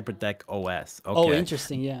your CyberDeck OS. Okay. Oh,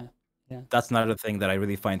 interesting. Yeah. That's another thing that I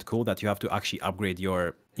really find cool, that you have to actually upgrade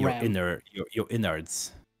your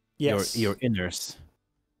innards. Yes. Your inners.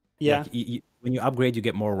 Yeah. Like, when you upgrade, you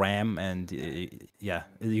get more RAM, and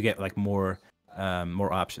you get like more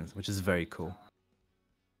options, which is very cool.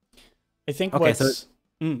 I think go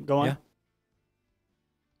on. Yeah.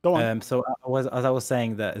 Go on. So as I was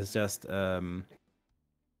saying, that is just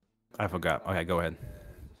I forgot. Okay, go ahead.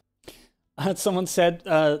 Someone said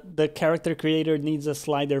the character creator needs a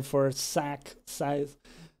slider for sack size.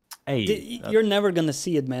 Hey, you're never gonna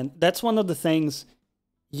see it, man. That's one of the things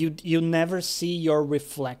you never see your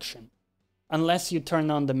reflection unless you turn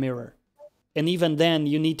on the mirror, and even then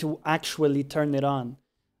you need to actually turn it on.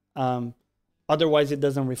 Otherwise, it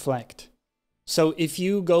doesn't reflect. So if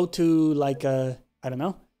you go to like to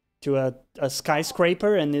a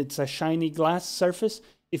skyscraper and it's a shiny glass surface,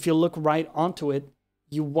 if you look right onto it,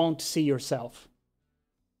 you won't see yourself.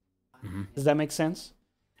 Mm-hmm. Does that make sense?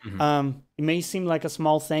 Mm-hmm. It may seem like a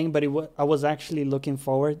small thing, but I was actually looking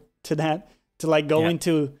forward to that, to like go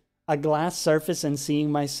into a glass surface and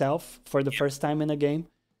seeing myself for the first time in a game.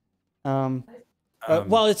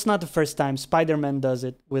 Well, it's not the first time. Spider-Man does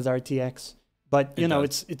it with RTX, but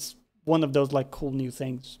it's one of those like cool new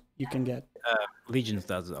things you can get. Legions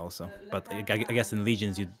does it also, but I guess in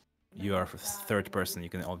Legions you are third person. You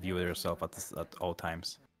can all view yourself at all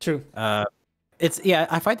times. True. I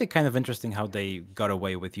find it kind of interesting how they got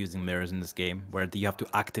away with using mirrors in this game, where you have to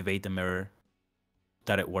activate the mirror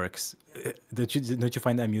that it works. Don't you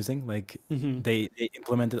find that amusing? Like they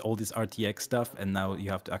implemented all this RTX stuff, and now you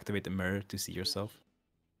have to activate the mirror to see yourself.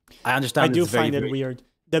 I understand. I do find it weird.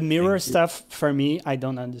 The mirror stuff for me, I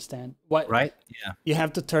don't understand. What? Right? Yeah. You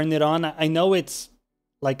have to turn it on. I know it's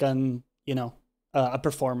like a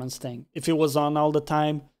performance thing. If it was on all the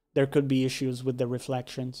time, there could be issues with the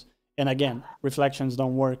reflections. And again, reflections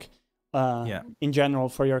don't work in general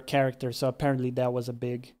for your character. So apparently that was a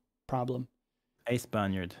big problem. A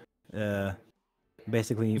Spaniard.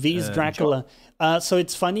 Basically. V's Dracula. So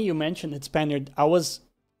it's funny you mentioned it's Spaniard. I was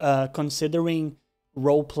considering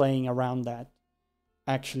role-playing around that,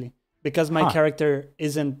 actually. Because my character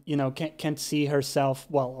isn't, can't see herself,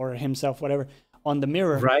 or himself, whatever, on the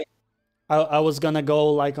mirror. Right. I was gonna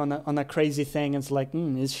go like on a crazy thing. It's like,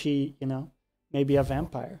 is she, maybe a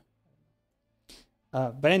vampire?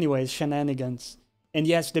 But anyways, shenanigans. And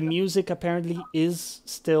yes, the music apparently is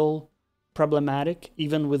still problematic,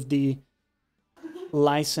 even with the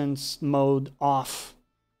license mode off.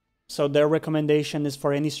 So their recommendation is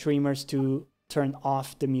for any streamers to turn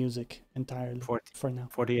off the music entirely for now.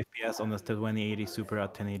 40 FPS on the 2080 Super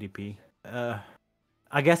at 1080p.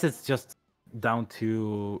 I guess it's just down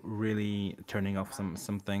to really turning off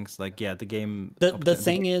some things. Like, yeah, the game... The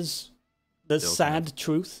thing is, the sad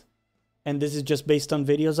truth, and this is just based on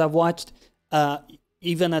videos I've watched,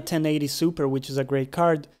 even a 1080 Super, which is a great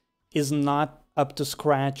card, is not up to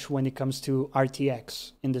scratch when it comes to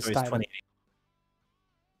RTX in this title. 2080.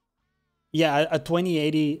 Yeah, a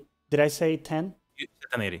 2080... Did I say 10?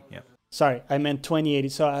 1080, yeah. Sorry, I meant 2080.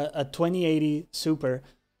 So a 2080 Super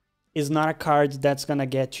is not a card that's going to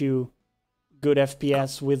get you good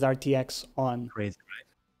FPS with RTX on. Crazy, right?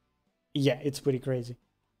 Yeah, it's pretty crazy.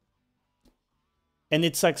 And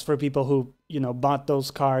it sucks for people who, bought those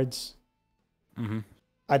cards. When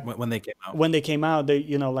they came out. When they came out, they,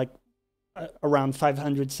 like around $500,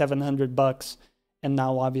 $700. And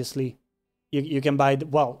now, obviously, you can buy...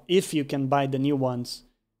 if you can buy the new ones,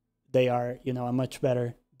 they are, a much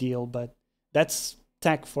better deal, but that's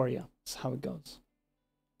tech for you. That's how it goes.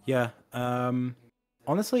 Yeah.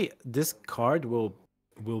 Honestly, this card will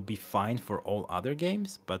be fine for all other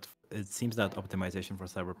games, but it seems that optimization for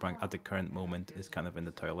Cyberpunk at the current moment is kind of in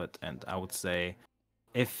the toilet. And I would say,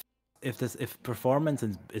 if performance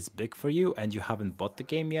is big for you and you haven't bought the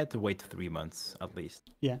game yet, wait 3 months at least.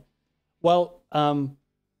 Yeah. Well,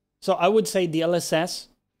 so I would say DLSS,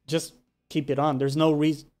 just keep it on. There's no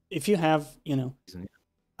reason. If you have, an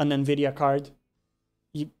NVIDIA card,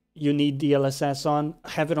 you need DLSS on.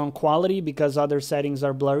 Have it on quality because other settings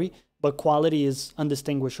are blurry, but quality is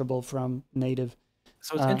undistinguishable from native.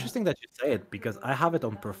 So it's interesting that you say it because I have it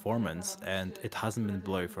on performance and it hasn't been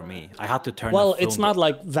blurry for me. I had to turn. Well, it's not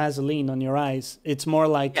like Vaseline on your eyes. It's more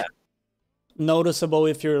like noticeable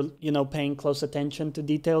if you're, paying close attention to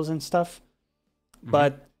details and stuff.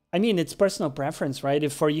 But I mean, it's personal preference, right?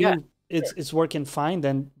 If for you it's working fine,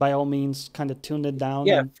 then by all means, kind of tune it down.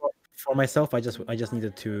 Yeah. For myself, I just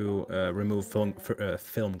needed to remove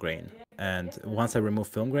film grain, and once I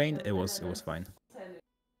removed film grain, it was fine.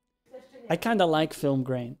 I kind of like film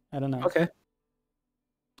grain. I don't know. Okay.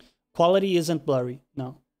 Quality isn't blurry.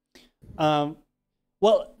 No.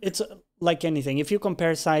 Well, it's like anything. If you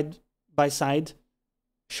compare side by side,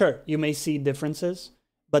 sure, you may see differences,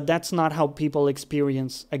 but that's not how people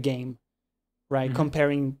experience a game, right?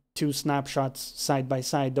 Comparing two snapshots side by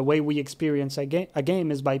side. The way we experience a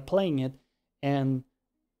game is by playing it, and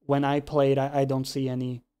when I play it, I don't see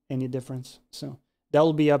any difference. So that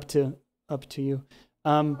will be up to you.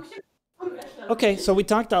 Okay, so we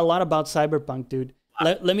talked a lot about Cyberpunk, dude.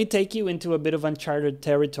 Let me take you into a bit of uncharted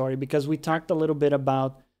territory because we talked a little bit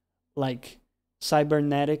about like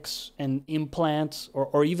cybernetics and implants,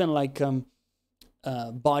 or even like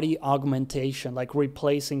body augmentation, like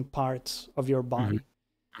replacing parts of your body.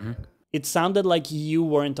 It sounded like you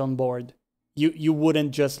weren't on board. You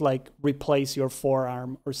wouldn't just like replace your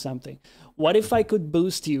forearm or something. What if I could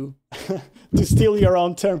boost you, to steal your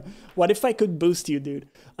own term? What if I could boost you, dude?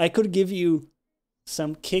 I could give you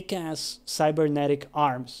some kick-ass cybernetic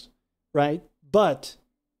arms, right? But,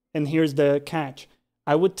 and here's the catch,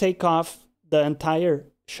 I would take off the entire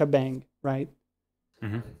shebang, right?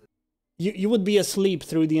 You would be asleep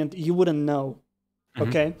through you wouldn't know.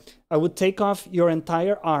 Okay, I would take off your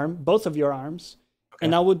entire arm, both of your arms,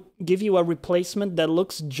 and I would give you a replacement that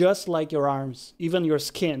looks just like your arms, even your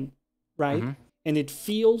skin, right? And it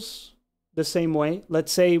feels the same way.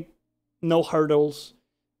 Let's say no hurdles,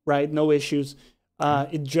 right? No issues.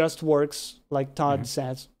 It just works like Todd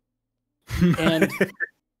says. And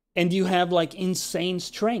you have like insane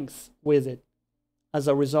strength with it as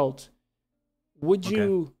a result. Would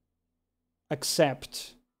you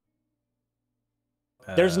accept?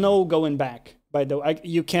 There's no going back, by the way.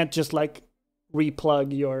 You can't just like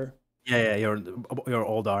replug your... your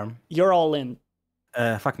old arm. You're all in.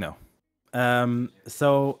 Fuck no.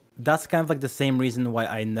 So that's kind of like the same reason why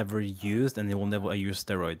I never used and will never use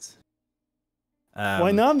steroids.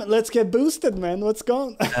 Why not? Let's get boosted, man. What's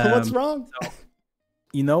going? What's wrong? So,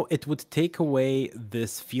 you know, it would take away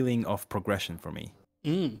this feeling of progression for me.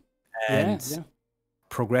 And yeah.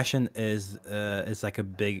 progression is like a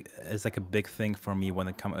big thing for me when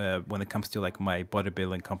it comes to like my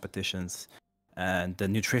bodybuilding competitions and the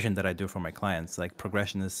nutrition that I do for my clients. Like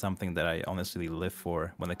progression is something that I honestly live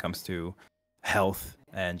for when it comes to health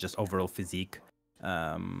and just overall physique.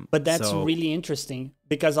 But that's really interesting,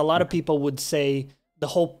 because a lot of people would say the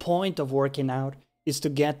whole point of working out is to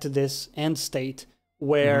get to this end state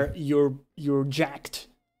where you're jacked,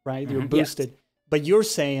 right? You're boosted. Yes. But you're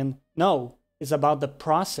saying no, it's about the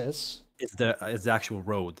process. It's the actual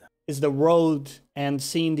road. It's the road and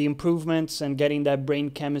seeing the improvements and getting that brain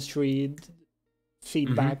chemistry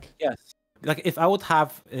feedback. Yes. Like if I would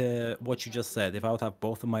have what you just said, if I would have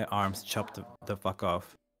both of my arms chopped the fuck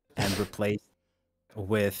off and replaced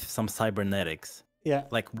with some cybernetics. Yeah.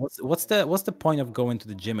 Like what's the point of going to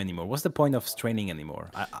the gym anymore? What's the point of training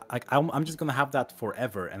anymore? I'm just gonna have that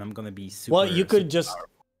forever, and I'm gonna be super. Well, you could just. Powerful.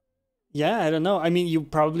 Yeah, I don't know. I mean, you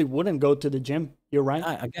probably wouldn't go to the gym. You're right.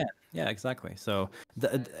 Again, yeah, exactly. So,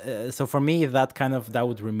 so for me, that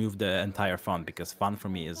would remove the entire fun, because fun for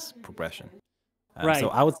me is progression. Right. So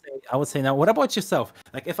I would say now. What about yourself?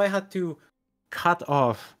 Like if I had to cut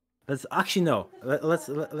off. Let's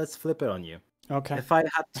flip it on you. Okay. If I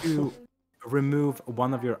had to remove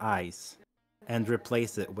one of your eyes and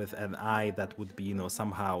replace it with an eye that would be,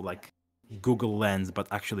 somehow like Google Lens, but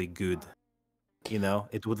actually good.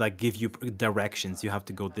 It would like give you directions. You have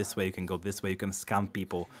to go this way. You can go this way. You can scan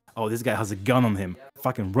people. Oh, this guy has a gun on him.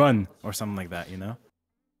 Fucking run, or something like that.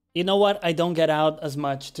 You know what? I don't get out as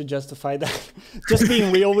much to justify that. Just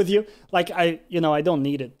being real with you. Like I don't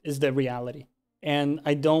need it, is the reality. And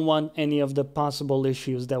I don't want any of the possible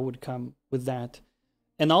issues that would come with that.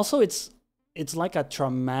 And also it's like a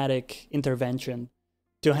traumatic intervention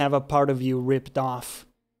to have a part of you ripped off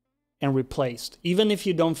and replaced. Even if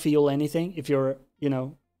you don't feel anything, if you're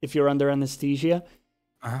under anesthesia.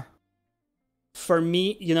 Uh-huh. For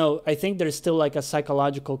me, I think there's still like a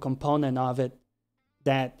psychological component of it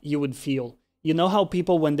that you would feel. You know how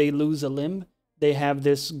people, when they lose a limb, they have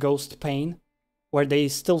this ghost pain where they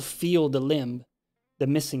still feel the limb, the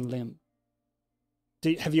missing limb.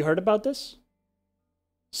 Have you heard about this?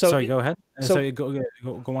 Sorry, go ahead. So go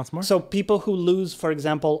once more. So people who lose, for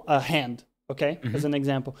example, a hand, okay, as an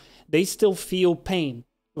example, they still feel pain,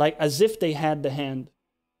 like as if they had the hand.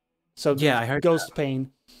 So yeah, I heard ghost pain.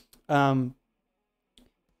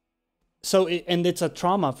 So it's a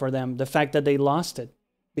trauma for them, the fact that they lost it,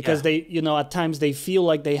 because they, at times they feel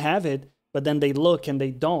like they have it, but then they look and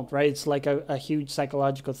they don't, right? It's like a huge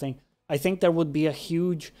psychological thing. I think there would be a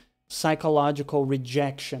huge psychological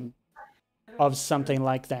rejection of something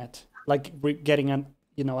like that, like getting an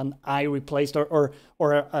eye replaced or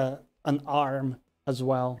an arm as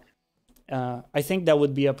well. I think that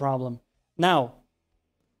would be a problem. Now,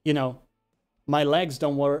 my legs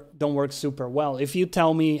don't work super well. If you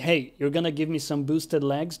tell me, hey, you're gonna give me some boosted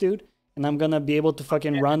legs, dude, and I'm gonna be able to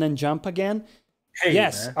fucking run and jump again,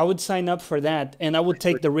 yes, man. I would sign up for that, and I would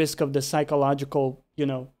take the risk of the psychological,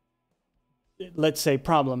 let's say,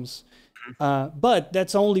 problems. But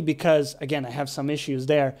that's only because, again, I have some issues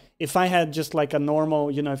there. If I had just like a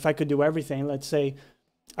normal, if I could do everything, let's say,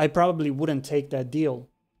 I probably wouldn't take that deal,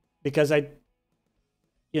 because I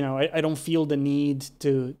don't feel the need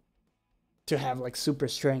to have like super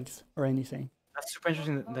strength or anything. That's super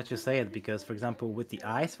interesting that you say it, because, for example, with the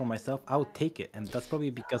eyes, for myself, I would take it, and that's probably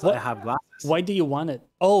because I have glasses. Why do you want it?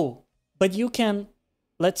 Oh, but you can,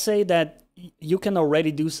 let's say that you can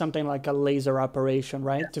already do something like a laser operation,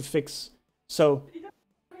 right? To fix. So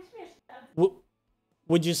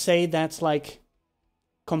would you say that's like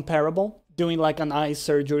comparable, doing like an eye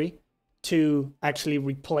surgery to actually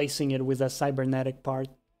replacing it with a cybernetic part?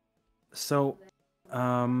 So,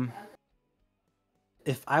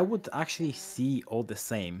 if I would actually see all the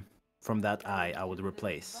same from that eye, I would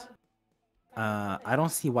replace. I don't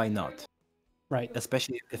see why not. Right.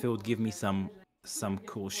 Especially if it would give me some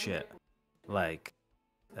cool shit, like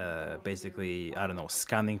basically, I don't know,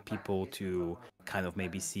 scanning people to kind of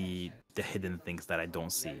maybe see the hidden things that I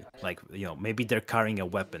don't see. Like, maybe they're carrying a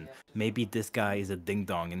weapon. Maybe this guy is a ding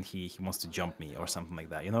dong and he wants to jump me or something like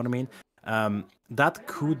that. You know what I mean? That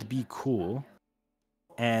could be cool.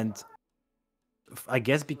 And I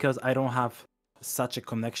guess because I don't have such a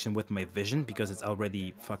connection with my vision, because it's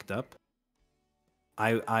already fucked up,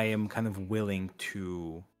 I am kind of willing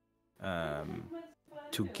to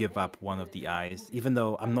give up one of the eyes, even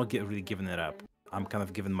though I'm not really giving it up. I'm kind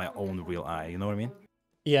of given my own real eye. You know what I mean?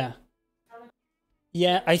 Yeah.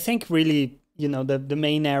 Yeah, I think really, the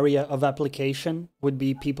main area of application would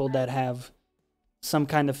be people that have some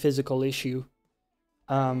kind of physical issue.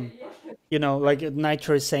 Like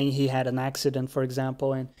Nitro is saying he had an accident, for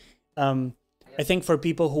example. And I think for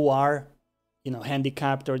people who are,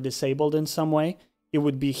 handicapped or disabled in some way, it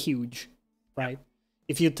would be huge, right?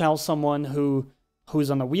 If you tell someone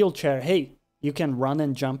who's on a wheelchair, hey, you can run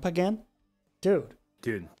and jump again, dude,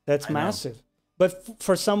 that's massive. But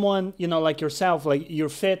for someone, like yourself, like you're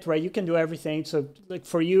fit, right? You can do everything. So like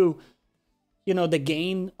for you, the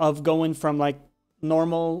gain of going from like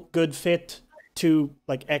normal, good fit to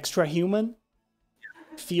like extra human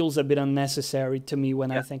feels a bit unnecessary to me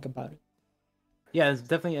when I think about it. Yeah, it's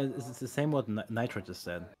definitely it's the same what Nitro just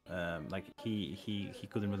said. Like he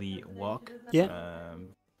couldn't really walk. Yeah.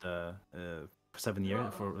 For 7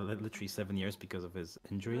 years, for literally 7 years because of his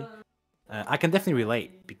injury. I can definitely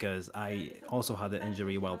relate because I also had an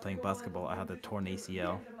injury while playing basketball. I had a torn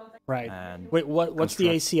ACL. Right. And wait, what's the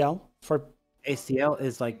ACL for? ACL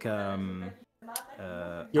is like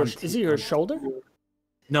is it your shoulder?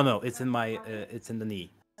 No, it's in my it's in the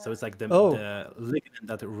knee. So it's like the ligament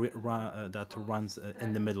that runs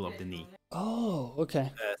in the middle of the knee. Oh,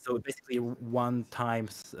 okay. So basically, one time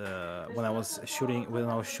when I was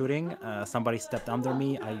shooting, somebody stepped under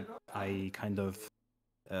me. I kind of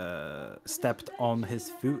stepped on his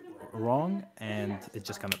foot wrong, and it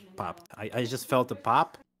just kind of popped. I just felt the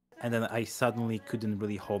pop, and then I suddenly couldn't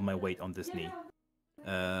really hold my weight on this knee.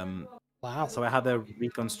 Wow. So I had a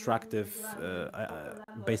reconstructive,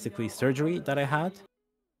 basically surgery that I had.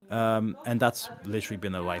 And that's literally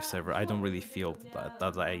been a lifesaver. I don't really feel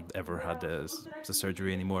that I ever had the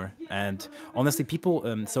surgery anymore. And honestly,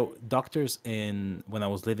 people, so doctors when I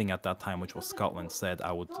was living at that time, which was Scotland, said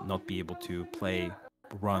I would not be able to play,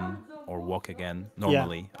 run, or walk again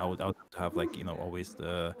normally. Yeah. I would have like, always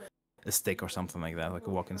a stick or something like that, like a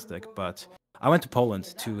walking stick. But I went to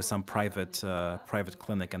Poland to some private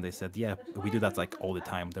clinic, and they said, yeah, we do that like all the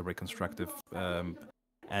time, the reconstructive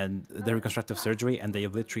surgery, and they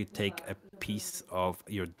literally take a piece of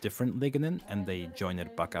your different ligament and they join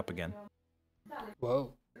it back up again.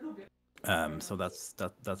 Whoa. So that's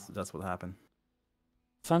what happened.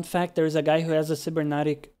 Fun fact: there's a guy who has a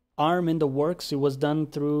cybernetic arm in the works. It was done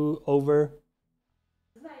through over.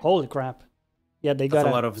 Holy crap! Yeah, they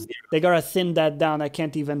gotta thin that down. I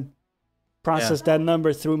can't even process that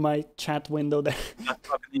number through my chat window there. That's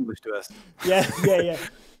talking English to us. Yeah.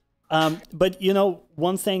 But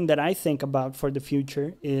one thing that I think about for the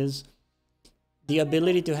future is the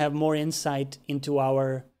ability to have more insight into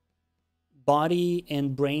our body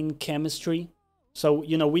and brain chemistry. So,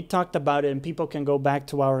 we talked about it, and people can go back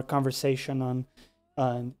to our conversation on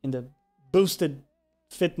in the Boosted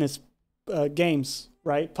Fitness Games,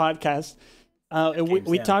 right, podcast.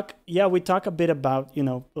 We talk a bit about,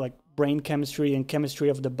 like brain chemistry and chemistry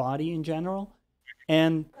of the body in general,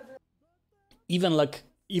 and even like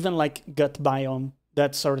gut biome,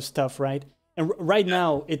 that sort of stuff, right? And right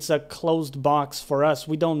now, it's a closed box for us.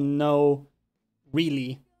 We don't know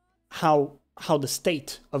really how the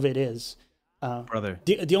state of it is. Brother,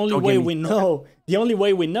 the only way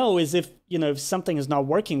we know is if something is not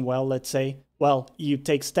working well. Let's say, well, you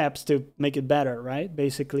take steps to make it better, right?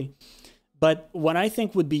 Basically. But what I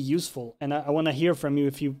think would be useful, and I want to hear from you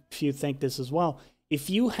if you think this as well. If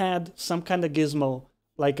you had some kind of gizmo,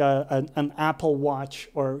 like an Apple Watch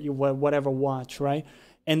or whatever watch, right?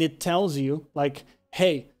 And it tells you like,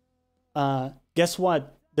 hey, guess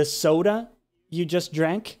what? The soda you just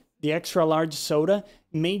drank, the extra large soda,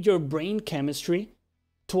 made your brain chemistry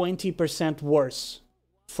 20% worse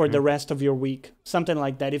for the rest of your week. Something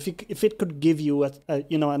like that. If it could give you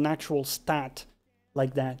an actual stat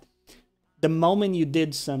like that, the moment you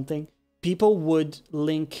did something, people would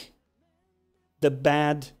link the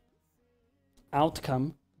bad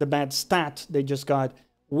outcome, the bad stat they just got,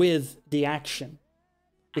 with the action.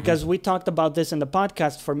 Because we talked about this in the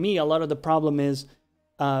podcast. For me, a lot of the problem is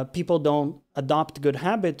people don't adopt good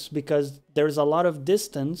habits because there's a lot of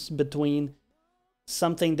distance between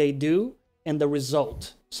something they do and the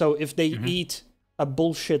result. So if they eat a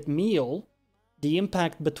bullshit meal, the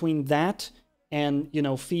impact between that and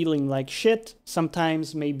feeling like shit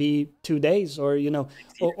sometimes maybe 2 days, or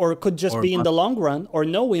or it could just be in the long run, or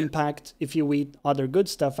no impact if you eat other good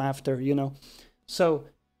stuff after. So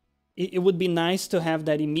it would be nice to have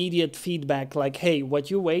that immediate feedback, like, hey, what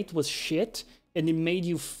you ate was shit, and it made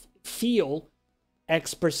you feel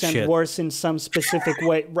X% worse in some specific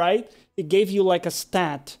way, right? It gave you like a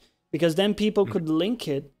stat, because then people could link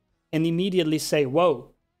it and immediately say,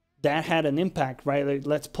 whoa, that had an impact, right? Like,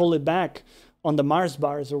 let's pull it back. on the Mars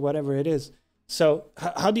bars or whatever it is. So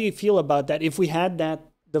how do you feel about that? If we had that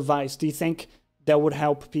device, do you think that would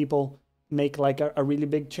help people make like a really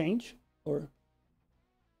big change? Or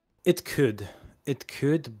it could,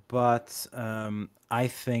 but I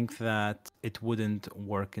think that it wouldn't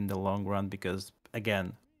work in the long run because,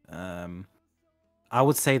 again, I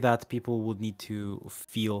would say that people would need to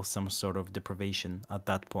feel some sort of deprivation at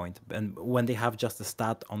that point, and when they have just a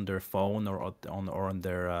stat on their phone or on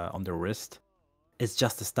their wrist, it's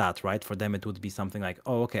just a stat, right? For them, it would be something like,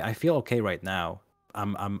 "Oh, okay, I feel okay right now.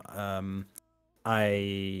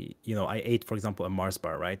 I ate, for example, a Mars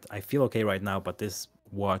bar, right? I feel okay right now, but this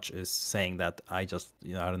watch is saying that I just,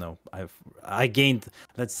 I don't know, I gained,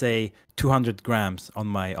 let's say, 200 grams on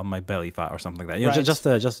my belly fat or something like that.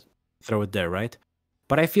 Right. Just throw it there, right?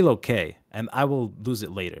 But I feel okay, and I will lose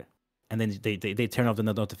it later. And then they turn off the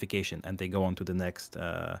notification and they go on to the next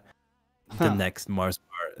next Mars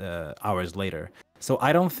bar hours later. So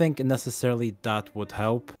I don't think necessarily that would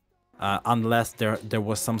help. Unless there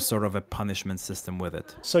was some sort of a punishment system with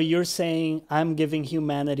it. So you're saying I'm giving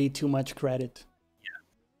humanity too much credit?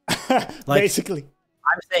 Yeah. Basically.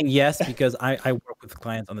 I'm saying yes because I work with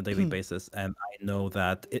clients on a daily basis, and I know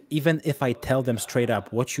that even if I tell them straight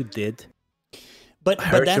up what you did, but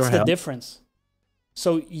that's the difference.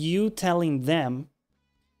 So you telling them,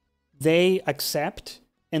 they accept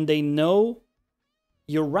and they know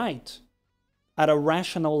you're right at a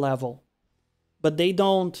rational level, but they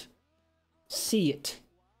don't see it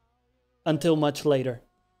until much later.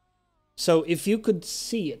 So if you could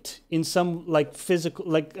see it in some like physical,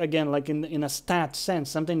 like again, like in a stat sense,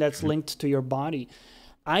 something that's linked to your body,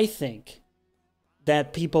 I think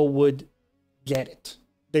that people would get it.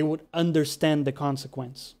 They would understand the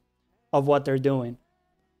consequence of what they're doing.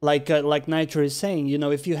 Like Nitro is saying, you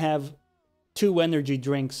know, if you have 2 energy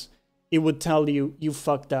drinks, it would tell you you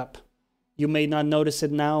fucked up. You may not notice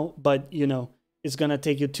it now, but you know, it's gonna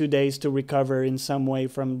take you 2 days to recover in some way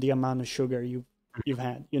from the amount of sugar you've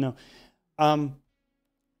had, you know. And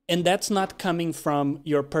that's not coming from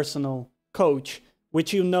your personal coach,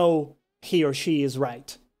 which you know he or she is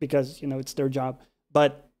right because, you know, it's their job.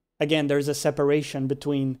 But again, there's a separation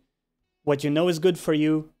between what you know is good for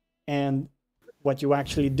you and what you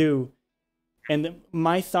actually do. And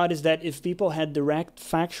my thought is that if people had direct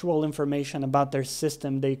factual information about their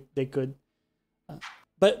system, they could.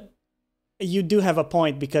 But you do have a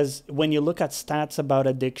point, because when you look at stats about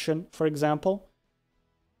addiction, for example,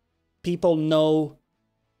 people know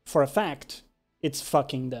for a fact it's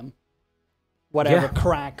fucking them. Whatever,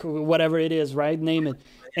 crack, whatever it is, right? Name it.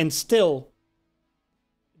 And still,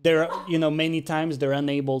 they're, you know, many times they're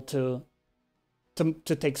unable to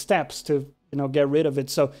take steps to, you know, get rid of it.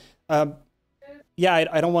 So, yeah,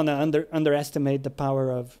 I don't want to underestimate the power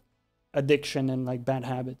of addiction and like bad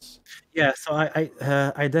habits. Yeah, so I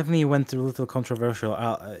definitely went a little controversial.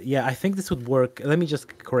 Yeah, I think this would work. Let me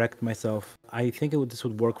just correct myself. I think this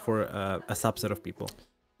would work for a subset of people.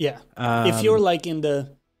 Yeah, if you're like in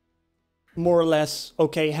the more or less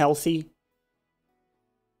okay, healthy.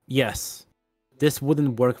 Yes, this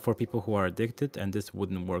wouldn't work for people who are addicted, and this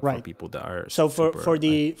wouldn't work for people that are. So for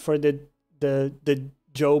the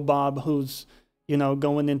Joe Bob who's, you know,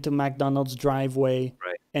 going into McDonald's driveway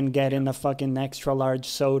and getting a fucking extra large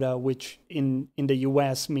soda, which in the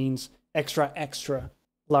US means extra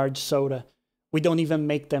large soda. We don't even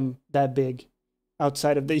make them that big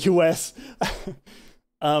outside of the US.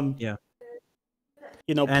 Yeah.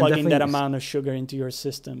 You know, plugging that amount of sugar into your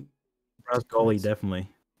system. Golly, definitely.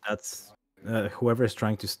 That's whoever is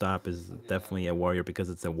trying to stop is definitely a warrior, because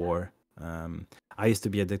it's a war. I used to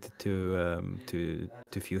be addicted to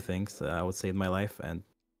few things, I would say, in my life, and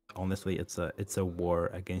honestly, it's a war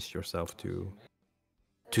against yourself to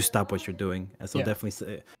stop what you're doing. And so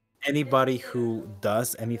definitely, anybody who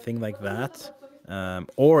does anything like that,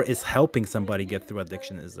 or is helping somebody get through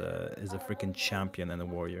addiction, is a freaking champion and a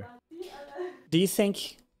warrior. Do you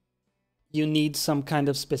think you need some kind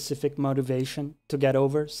of specific motivation to get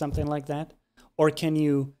over something like that, or can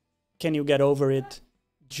you get over it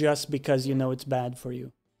just because you know it's bad for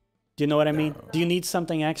you? Do you know what I mean? Do you need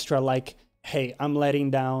something extra, like, hey, I'm letting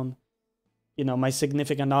down, you know, my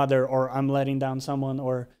significant other, or I'm letting down someone,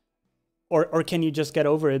 or can you just get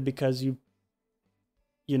over it because you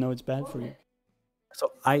know it's bad for you?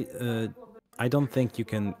 So I don't think you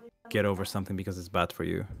can get over something because it's bad for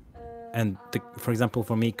you. And for example,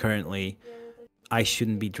 for me currently, I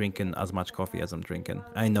shouldn't be drinking as much coffee as I'm drinking.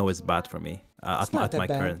 I know it's bad for me at my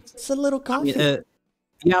current. It's a little coffee.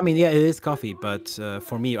 I mean, it is coffee, but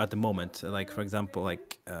for me at the moment, like for example,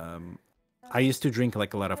 like I used to drink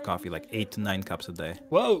like a lot of coffee, like 8 to 9 cups a day.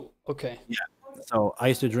 Whoa. Okay. Yeah. So I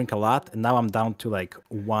used to drink a lot, and now I'm down to like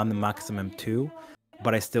 1, maximum 2.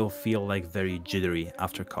 But I still feel like very jittery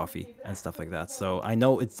after coffee and stuff like that. So I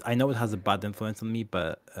know it has a bad influence on me,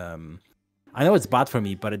 but I know it's bad for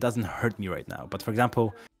me, but it doesn't hurt me right now. But for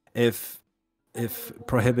example, if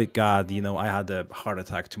prohibit God, I had a heart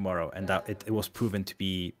attack tomorrow, and that it was proven to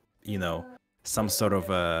be, some sort of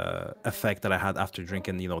effect that I had after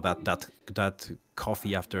drinking, that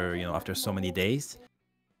coffee after so many days,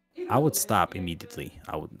 I would stop immediately.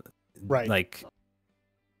 I would like.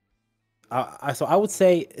 So I would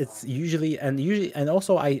say it's usually, and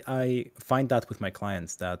also I find that with my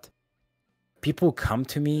clients that people come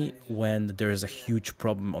to me when there's a huge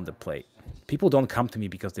problem on the plate. People don't come to me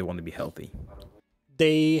because they want to be healthy.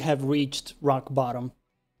 They have reached rock bottom.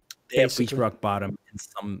 They have reached rock bottom in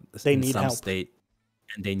some help. state,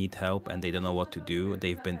 and they need help, and they don't know what to do.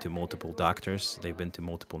 They've been to multiple doctors, they've been to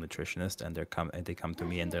multiple nutritionists, and they come to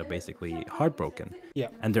me, and they're basically heartbroken. Yeah,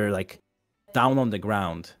 and they're like down on the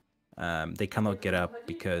ground. They cannot get up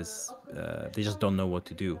because they just don't know what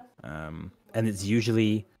to do. And it's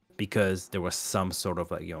usually because there was some sort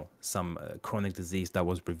of some chronic disease that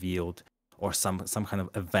was revealed, or some kind of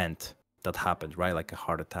event that happened, right? Like a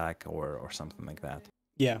heart attack or something like that.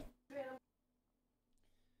 Yeah.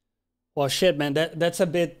 Well, shit, man, that's a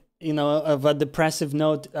bit, of a depressive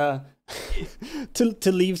note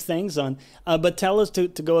to leave things on. But tell us to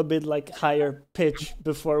go a bit like higher pitch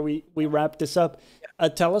before we wrap this up.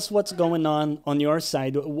 Tell us what's going on your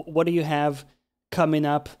side. What do you have coming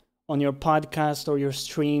up on your podcast or your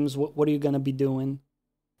streams? What are you going to be doing?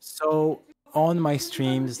 So on my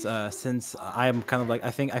streams, since I'm kind of like,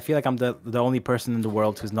 I feel like I'm the only person in the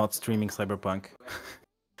world who's not streaming Cyberpunk.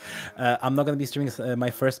 I'm not going to be streaming my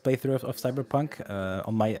first playthrough of Cyberpunk.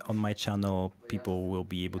 On my channel, people will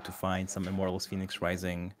be able to find some Immortals Phoenix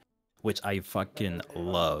Rising, which I fucking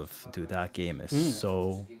love. Dude, that game is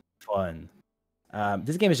so fun.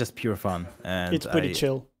 This game is just pure fun, and it's pretty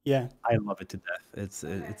chill. Yeah, I love it to death.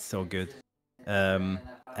 It's so good. And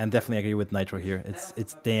definitely agree with Nitro here.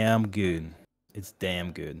 It's damn good. It's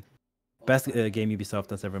damn good. Best game Ubisoft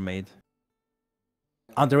has ever made.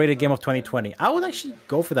 Underrated game of 2020. I would actually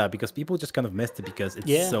go for that because people just kind of missed it because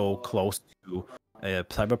it's so close to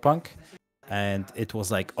Cyberpunk, and it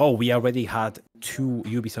was like, oh, we already had 2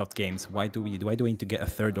 Ubisoft games. Why do we need to get a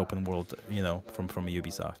third open world? From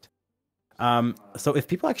Ubisoft. So if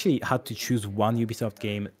people actually had to choose one Ubisoft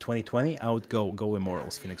game 2020, I would go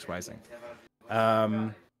Immortals Phoenix Rising.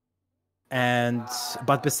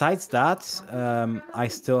 But besides that, I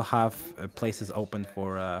still have places open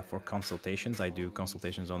for consultations. I do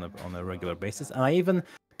consultations on a regular basis, and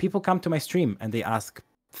people come to my stream and they ask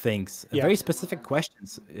things, very specific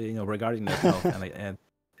questions, regarding their health,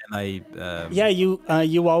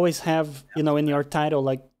 you always have in your title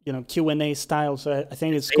like Q&A style, so I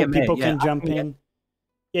think it's cool. People can jump in.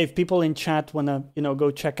 Yeah, if people in chat wanna go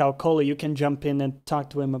check out Kola, you can jump in and talk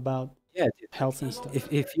to him about health and stuff.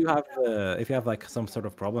 If you have like some sort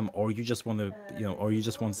of problem, or you just want to or you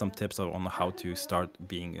just want some tips on how to start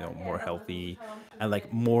being more healthy and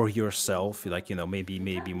like more yourself, like maybe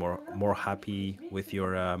more happy with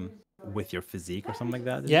your physique or something like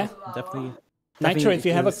that. Yeah, definitely. Nitro, if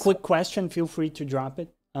you have a quick question, feel free to drop it.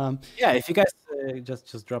 If you guys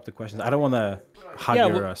just drop the questions. I don't want to hug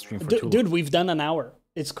your stream for too long. Dude, we've done an hour.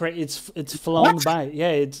 It's great. It's flown by. Yeah,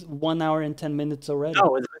 it's 1 hour and 10 minutes already.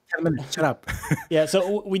 No, it's 10 minutes. Shut up. Yeah,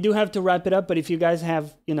 so we do have to wrap it up. But if you guys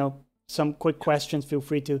have some quick questions, feel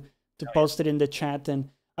free to post it in the chat. And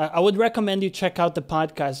I would recommend you check out the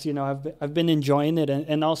podcast. I've been enjoying it,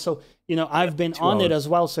 and also I've been on it as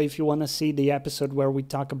well. So if you want to see the episode where we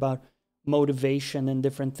talk about motivation and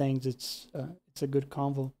different things, it's a good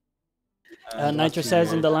convo. Nitro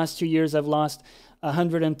says, in the last 2 years, I've lost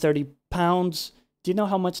 130 pounds. Do you know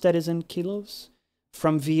how much that is in kilos?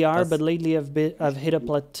 From VR, but lately I've hit a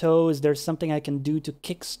plateau. Is there something I can do to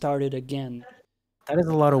kickstart it again? That is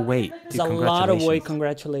a lot of weight. It's a lot of weight.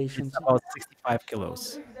 Congratulations. It's about 65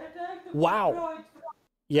 kilos. Wow.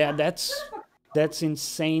 Yeah, that's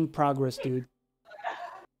insane progress, dude.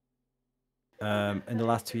 In the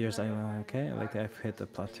last 2 years, I've hit a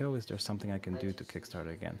plateau. Is there something I can do to kickstart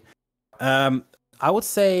it again? I would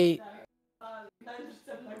say,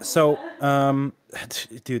 so,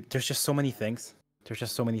 dude, there's just so many things. There's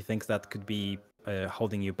just so many things that could be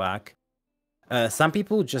holding you back. Some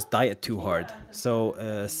people just diet too hard. So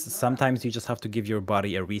sometimes you just have to give your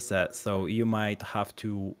body a reset. So you might have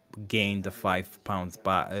to gain the 5 pounds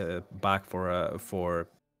back for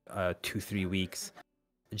 2-3 weeks.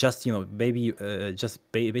 Just maybe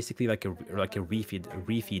basically like a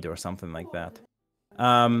refeed or something like that.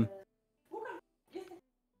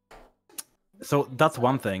 So that's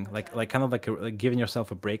one thing, like kind of like giving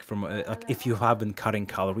yourself a break from like if you have been cutting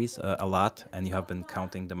calories a lot and you have been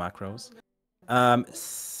counting the macros.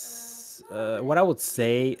 What I would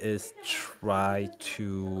say is try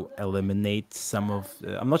to eliminate some of.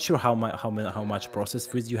 I'm not sure how much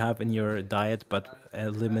processed foods you have in your diet, but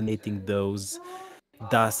eliminating those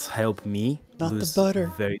does help me Not the lose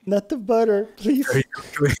butter. very Not the butter, please. very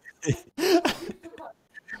quickly.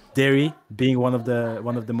 Dairy being one of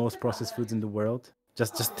the most processed foods in the world.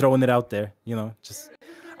 Just throwing it out there, just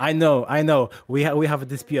I know. We have a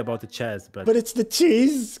dispute about the cheese, But it's the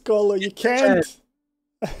cheese, Kolo. You can't.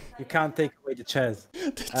 You can't take away the cheese.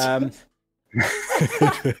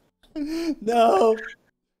 No.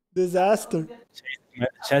 Disaster.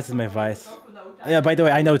 Cheese is my vice. Yeah, by the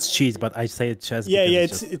way, I know it's cheese, but I say it's cheese. Yeah,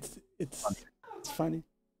 because it's funny.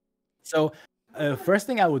 So first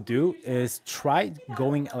thing I would do is try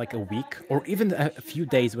going like a week or even a few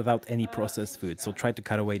days without any processed food. So try to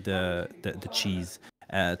cut away the cheese.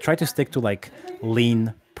 Try to stick to like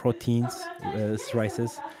lean proteins,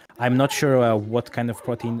 rices. I'm not sure what kind of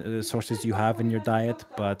protein sources you have in your diet,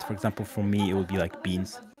 but for example, for me, it would be like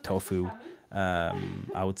beans, tofu.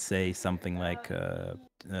 I would say something like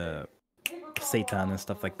seitan and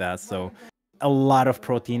stuff like that. So a lot of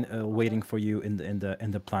protein waiting for you in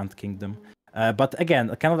the plant kingdom. But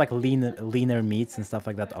again, kind of like leaner meats and stuff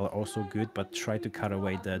like that are also good. But try to cut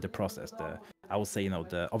away the processed. I would say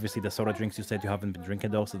obviously the soda drinks you said you haven't been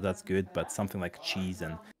drinking those, so that's good. But something like cheese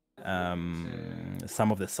and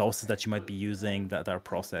some of the sauces that you might be using that are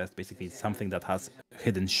processed, basically something that has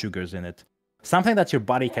hidden sugars in it, something that your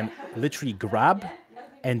body can literally grab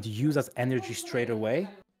and use as energy straight away,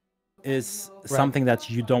 is something that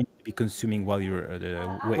you don't be consuming while you're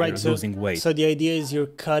losing weight. So the idea is you're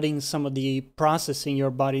cutting some of the processing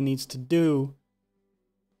your body needs to do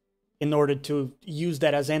in order to use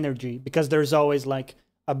that as energy, because there's always like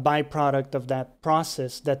a byproduct of that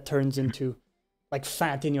process that turns into like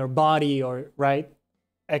fat in your body or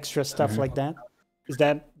extra stuff like that. Is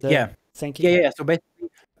that the thinking? Yeah. So basically,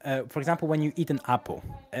 for example, when you eat an apple,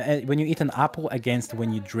 against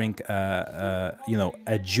when you drink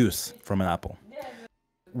a juice from an apple,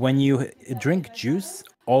 when you drink juice,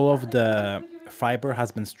 all of the fiber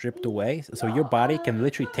has been stripped away, so your body can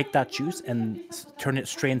literally take that juice and turn it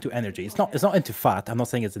straight into energy. It's not into fat. I'm not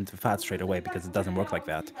saying it's into fat straight away, because it doesn't work like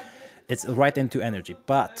that. It's right into energy.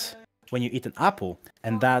 But when you eat an apple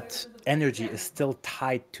and that energy is still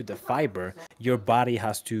tied to the fiber, your body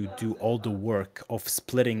has to do all the work of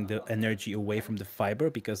splitting the energy away from the fiber,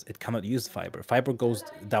 because it cannot use fiber. Fiber goes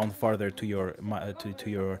down farther to your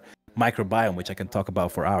microbiome, which I can talk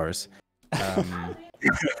about for hours.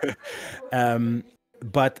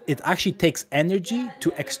 But it actually takes energy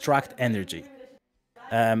to extract energy.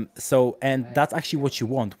 And that's actually what you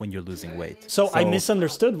want when you're losing weight. So I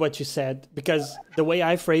misunderstood what you said, because the way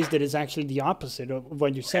I phrased it is actually the opposite of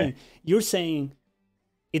what you're saying. You're saying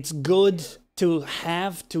it's good to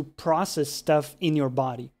have to process stuff in your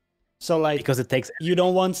body. So like, because it takes, you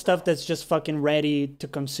don't want stuff that's just fucking ready to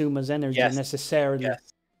consume as energy necessarily.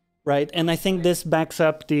 Right? And I think this backs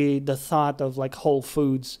up the thought of like whole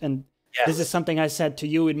foods. And this is something I said to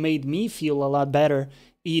you. It made me feel a lot better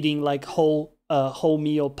eating like whole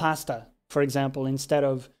meal pasta, for example, instead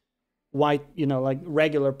of white, like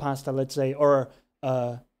regular pasta, let's say, or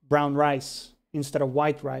brown rice instead of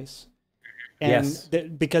white rice. And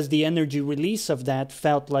because the energy release of that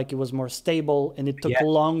felt like it was more stable, and it took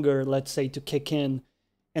longer, let's say, to kick in.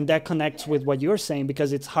 And that connects with what you're saying,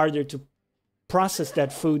 because it's harder to process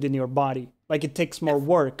that food in your body. Like it takes more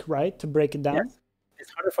work, right, to break it down?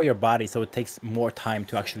 It's harder for your body, so it takes more time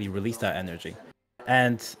to actually release that energy.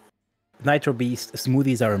 And Nitro Beast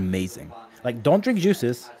smoothies are amazing. Like, don't drink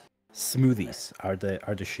juices. Smoothies are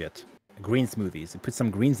the shit. Green smoothies. You put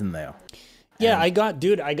some greens in there. Yeah, I got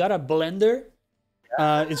a blender.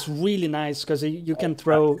 It's really nice because you can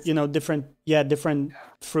throw different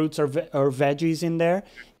fruits or veggies in there,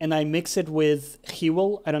 and I mix it with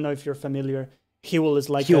Huel. I don't know if you're familiar. Huel is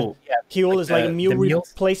like a meal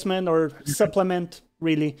replacement or supplement,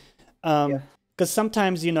 really. Because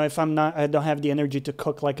sometimes, if I don't have the energy to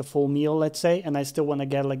cook like a full meal, let's say, and I still want to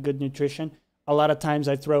get like good nutrition, a lot of times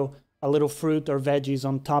I throw a little fruit or veggies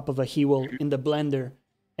on top of a Huel in the blender,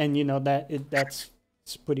 and that's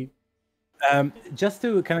pretty. Just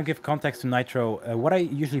to kind of give context to Nitro, what I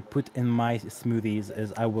usually put in my smoothies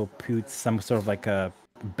is I will put some sort of like a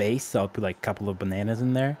base. So I'll put like a couple of bananas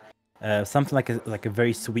in there, something like a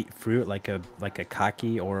very sweet fruit, like a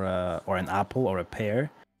kaki or an apple or a pear.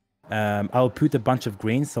 I'll put a bunch of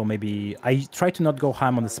greens. So maybe I try to not go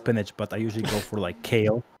ham on the spinach, but I usually go for like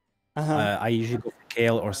kale I usually go for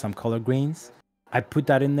kale or some collard greens. I put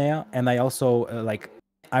that in there, and I also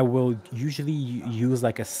I will usually use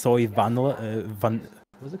like a soy vanilla.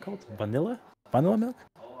 What's it called? Vanilla milk.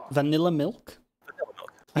 Vanilla milk? Vanilla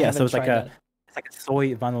milk. I Yeah, so haven't it's like tried that. it's like a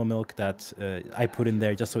soy vanilla milk that I put in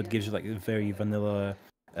there just so it gives you like a very vanilla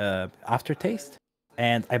aftertaste.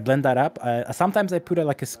 And I blend that up. Sometimes I put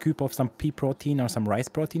like a scoop of some pea protein or some rice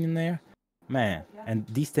protein in there. Man, and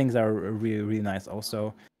these things are really, really nice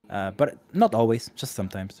also. But not always, just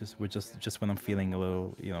sometimes. Just when I'm feeling a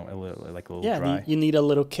little, a little dry. You need a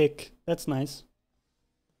little kick. That's nice.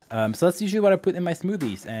 So that's usually what I put in my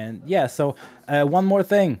smoothies. And yeah, so one more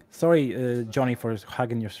thing. Sorry, Johnny, for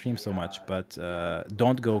hugging your stream so much, but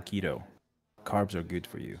don't go keto. Carbs are good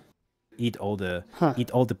for you. Eat all the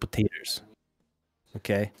potatoes.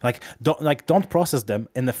 Okay, don't process them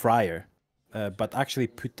in the fryer, but actually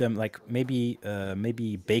put them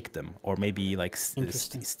maybe bake them or maybe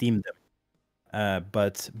steam them.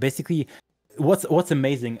 But basically, what's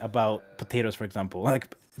amazing about potatoes, for example,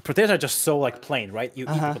 potatoes are just so plain, right? You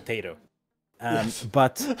eat the potato, yes.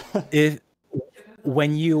 But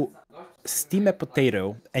when you steam a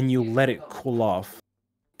potato and you let it cool off,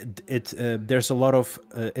 there's a lot of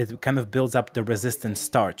it kind of builds up the resistant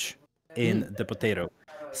starch in the potato.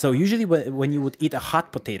 So usually when you would eat a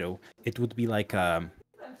hot potato, it would be I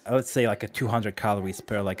would say a 200 calories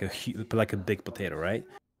per a big potato, right?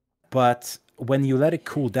 But when you let it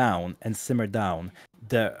cool down and simmer down,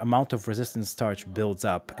 the amount of resistant starch builds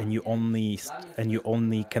up, and you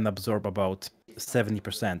only can absorb about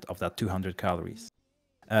 70% of that 200 calories.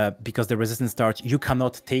 Because the resistant starch, you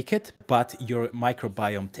cannot take it, but your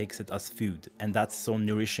microbiome takes it as food, and that's so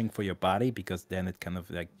nourishing for your body because then it kind of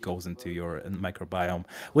goes into your microbiome,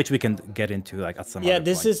 which we can get into at some other point.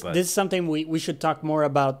 This is something we should talk more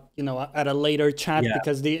about, at a later chat,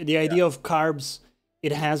 because the idea of carbs,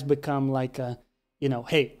 it has become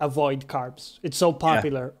hey, avoid carbs. It's so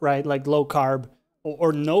popular, right? Like low carb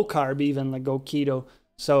or no carb, even go keto.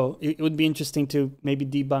 So it would be interesting to maybe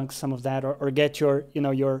debunk some of that or get your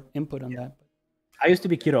input on that. I used to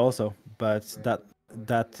be keto also, but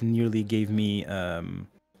that nearly gave me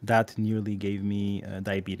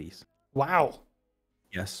diabetes. Wow.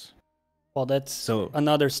 Yes. Well, that's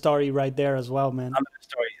another story right there as well, man. Another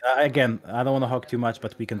story. Again, I don't want to talk too much,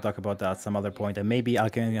 but we can talk about that some other point, and maybe I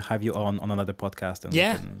can have you on another podcast. And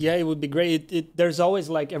it would be great. There's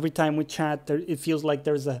always every time we chat, it feels like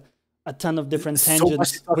there's a ton of different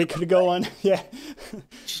tangents we could go on. Yeah.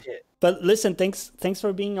 Shit. But listen, thanks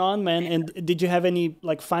for being on, man. And did you have any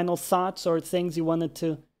final thoughts or things you wanted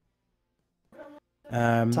to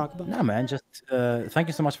talk about? No, man. Just thank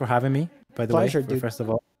you so much for having me. By the Pleasure, way, dude. First of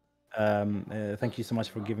all, thank you so much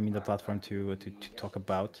for giving me the platform to talk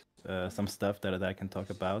about some stuff that I can talk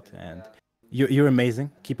about. And you're amazing.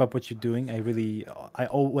 Keep up what you're doing.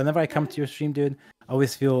 Whenever I come to your stream, dude, I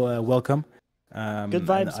always feel welcome. Good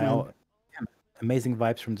vibes, man. Amazing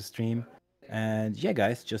vibes from the stream. And yeah,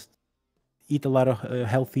 guys, just eat a lot of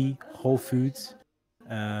healthy whole foods,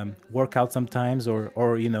 work out sometimes,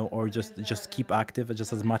 or just keep active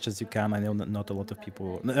just as much as you can. I know not a lot of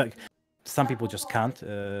people, some people just can't,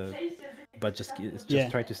 but just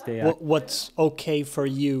try to stay active. What's okay for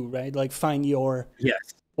you, right? Find your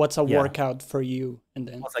what's a workout for you, and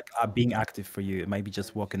then what's being active for you. It might be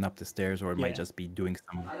just walking up the stairs, or it might just be doing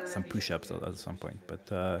some push-ups at some point. But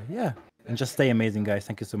and just stay amazing, guys.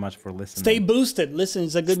 Thank you so much for listening. Stay boosted. Listen,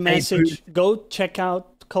 it's a good message. Go check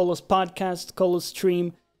out Kolo's podcast, Kolo's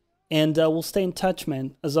stream, and we'll stay in touch,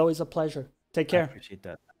 man. As always, a pleasure. Take care. I appreciate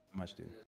that much, dude.